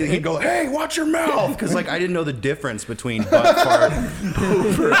 And then he'd go, "Hey, watch your mouth," because like I didn't know the difference between butt, fart,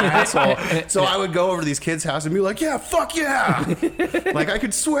 poop, or asshole. So I would go over to these kids' house and be like, "Yeah, fuck yeah!" Like I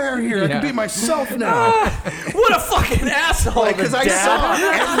could swear here, I Yeah. could be myself now. What a fucking asshole! Because I saw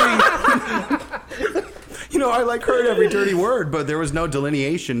every, you know, I like heard every dirty word, but there was no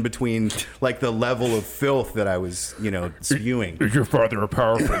delineation between like the level of filth that I was, you know, spewing. Is your father a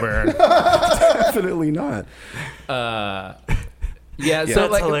powerful man? Definitely not. Yeah, so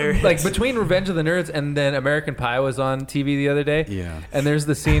That's like hilarious. like between Revenge of the Nerds and then American Pie was on TV the other day. Yeah. And there's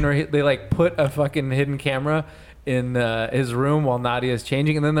the scene where they like put a fucking hidden camera in his room while Nadia's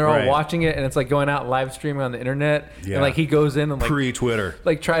changing, and then they're all Right. watching it, and it's like going out live streaming on the internet. Yeah. And like he goes in and like Pre-Twitter.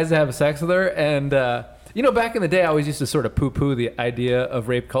 like tries to have sex with her, and you know, back in the day, I always used to sort of poo-poo the idea of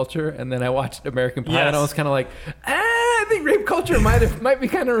rape culture, and then I watched American Pie, and I Yes. was kind of like, I think rape culture might be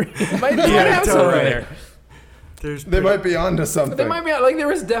kind of might have something totally. there. They might be onto something. There might be like there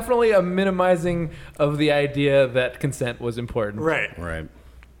was definitely a minimizing of the idea that consent was important. Right. Right.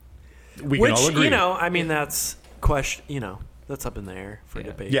 We Which, can all agree. you know, I mean, that's question. You know, that's up in the air for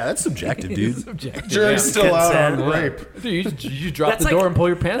debate. Yeah, that's subjective, dude. Subjective. Jury's still out on Consent. rape. Dude, you drop That's the door and pull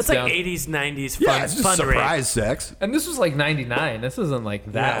your pants That's down. like 80s, 90s fun, Yeah, it's just fun rape. surprise sex. And this was like 99. This isn't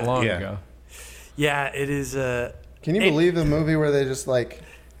like that Yeah. long Yeah. ago. Yeah, it is. Can you believe the movie where they just like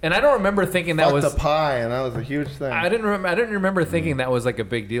And I don't remember thinking that fucked was the pie and that was a huge thing? I didn't remember thinking that was like a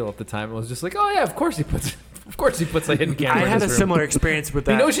big deal at the time. It was just like, oh yeah, of course he puts a hidden camera. I in had a his room. similar experience with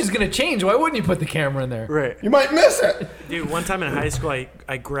that. You know she's gonna change. Why wouldn't you put the camera in there? Right. You might miss it. Dude, one time in high school,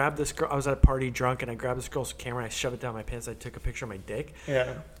 I grabbed this girl. I was at a party drunk, and I grabbed this girl's camera. I shoved it down my pants. I took a picture of my dick.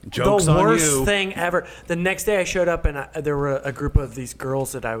 Yeah. Joke's the on worst you. thing ever. The next day, I showed up, and there were a group of these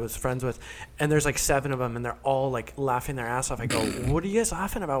girls that I was friends with, and there's like 7 of them, and they're all like laughing their ass off. I go, "What are you guys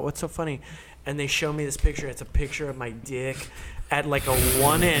laughing about? What's so funny?" And they show me this picture. It's a picture of my dick at like a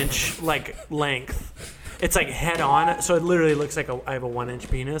 1-inch like length. It's like head on, so it literally looks like I have a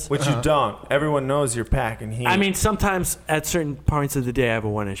 1-inch penis. Which you don't. Everyone knows you're packing heat. I mean, sometimes at certain points of the day, I have a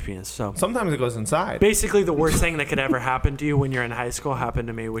 1-inch penis. So sometimes it goes inside. basically, the worst thing that could ever happen to you when you're in high school happened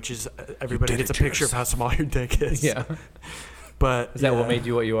to me, which is everybody gets a picture of how small your dick is. Yeah. But Is that what made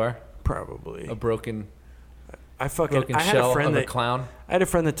you what you are? Probably A broken I broken had shell a friend of that a clown? I had a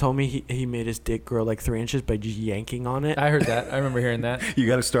friend that told me he made his dick grow like 3 inches by just yanking on it. I heard that. I remember hearing that. You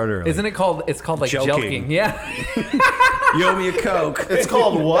got to start early. Isn't it called? It's called like Jelking. jelking. Yeah. You owe me a Coke. It's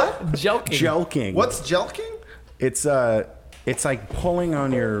called what? Jelking. Jelking. What's jelking? It's like pulling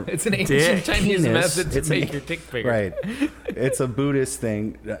on your It's an ancient Chinese penis. method to It's make an- your dick bigger. Right. It's a Buddhist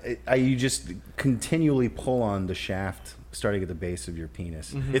thing. You just continually pull on the shaft starting at the base of your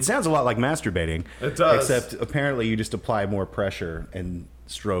penis. It sounds a lot like masturbating. It does. Except apparently you just apply more pressure and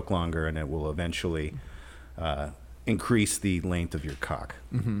stroke longer, and it will eventually increase the length of your cock.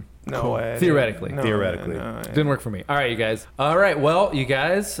 No way. Theoretically. No, Theoretically. no. Didn't work for me. All right, you guys. All right. Well, you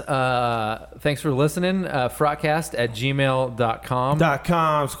guys, thanks for listening. Frotcast@gmail.com.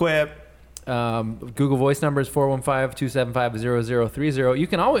 .com, square. Google voice number is 415-275-0030. You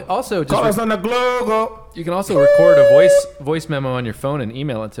can also Call us just on the Google. you can also record a voice memo on your phone and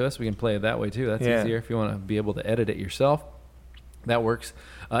email it to us. We can play it that way too. That's Yeah. easier if you want to be able to edit it yourself. That works.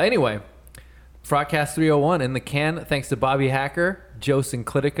 Anyway, Frotcast 301 in the can. Thanks to Bobby Hacker, Joe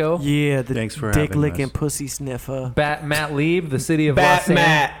Sinclitico, Yeah, the Thanks for dick having licking us. pussy sniffer. Matt Lieb, the city of Bat Los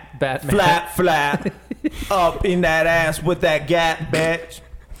Matt. Angeles. Bat Matt. Flat. Up in that ass with that gap, bitch.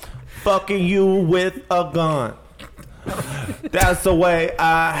 Fucking you with a gun. That's the way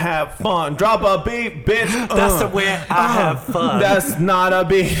I have fun. Drop a beat, bitch. That's the way I have fun. That's not a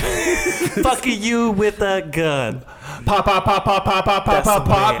beat. Fucking you with a gun. Pop, pop, pop, pop, pop, pop, pop, That's pop, the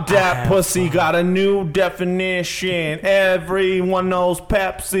way pop. I That have pussy got a new definition. Everyone knows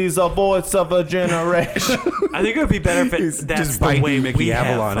Pepsi's a voice of a generation. I think it would be better if He's that's just the way biting Mickey we have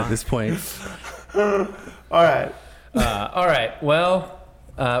Avalon fun. at this point. All right. All right. Well,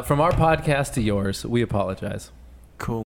 from our podcast to yours, we apologize. Cool.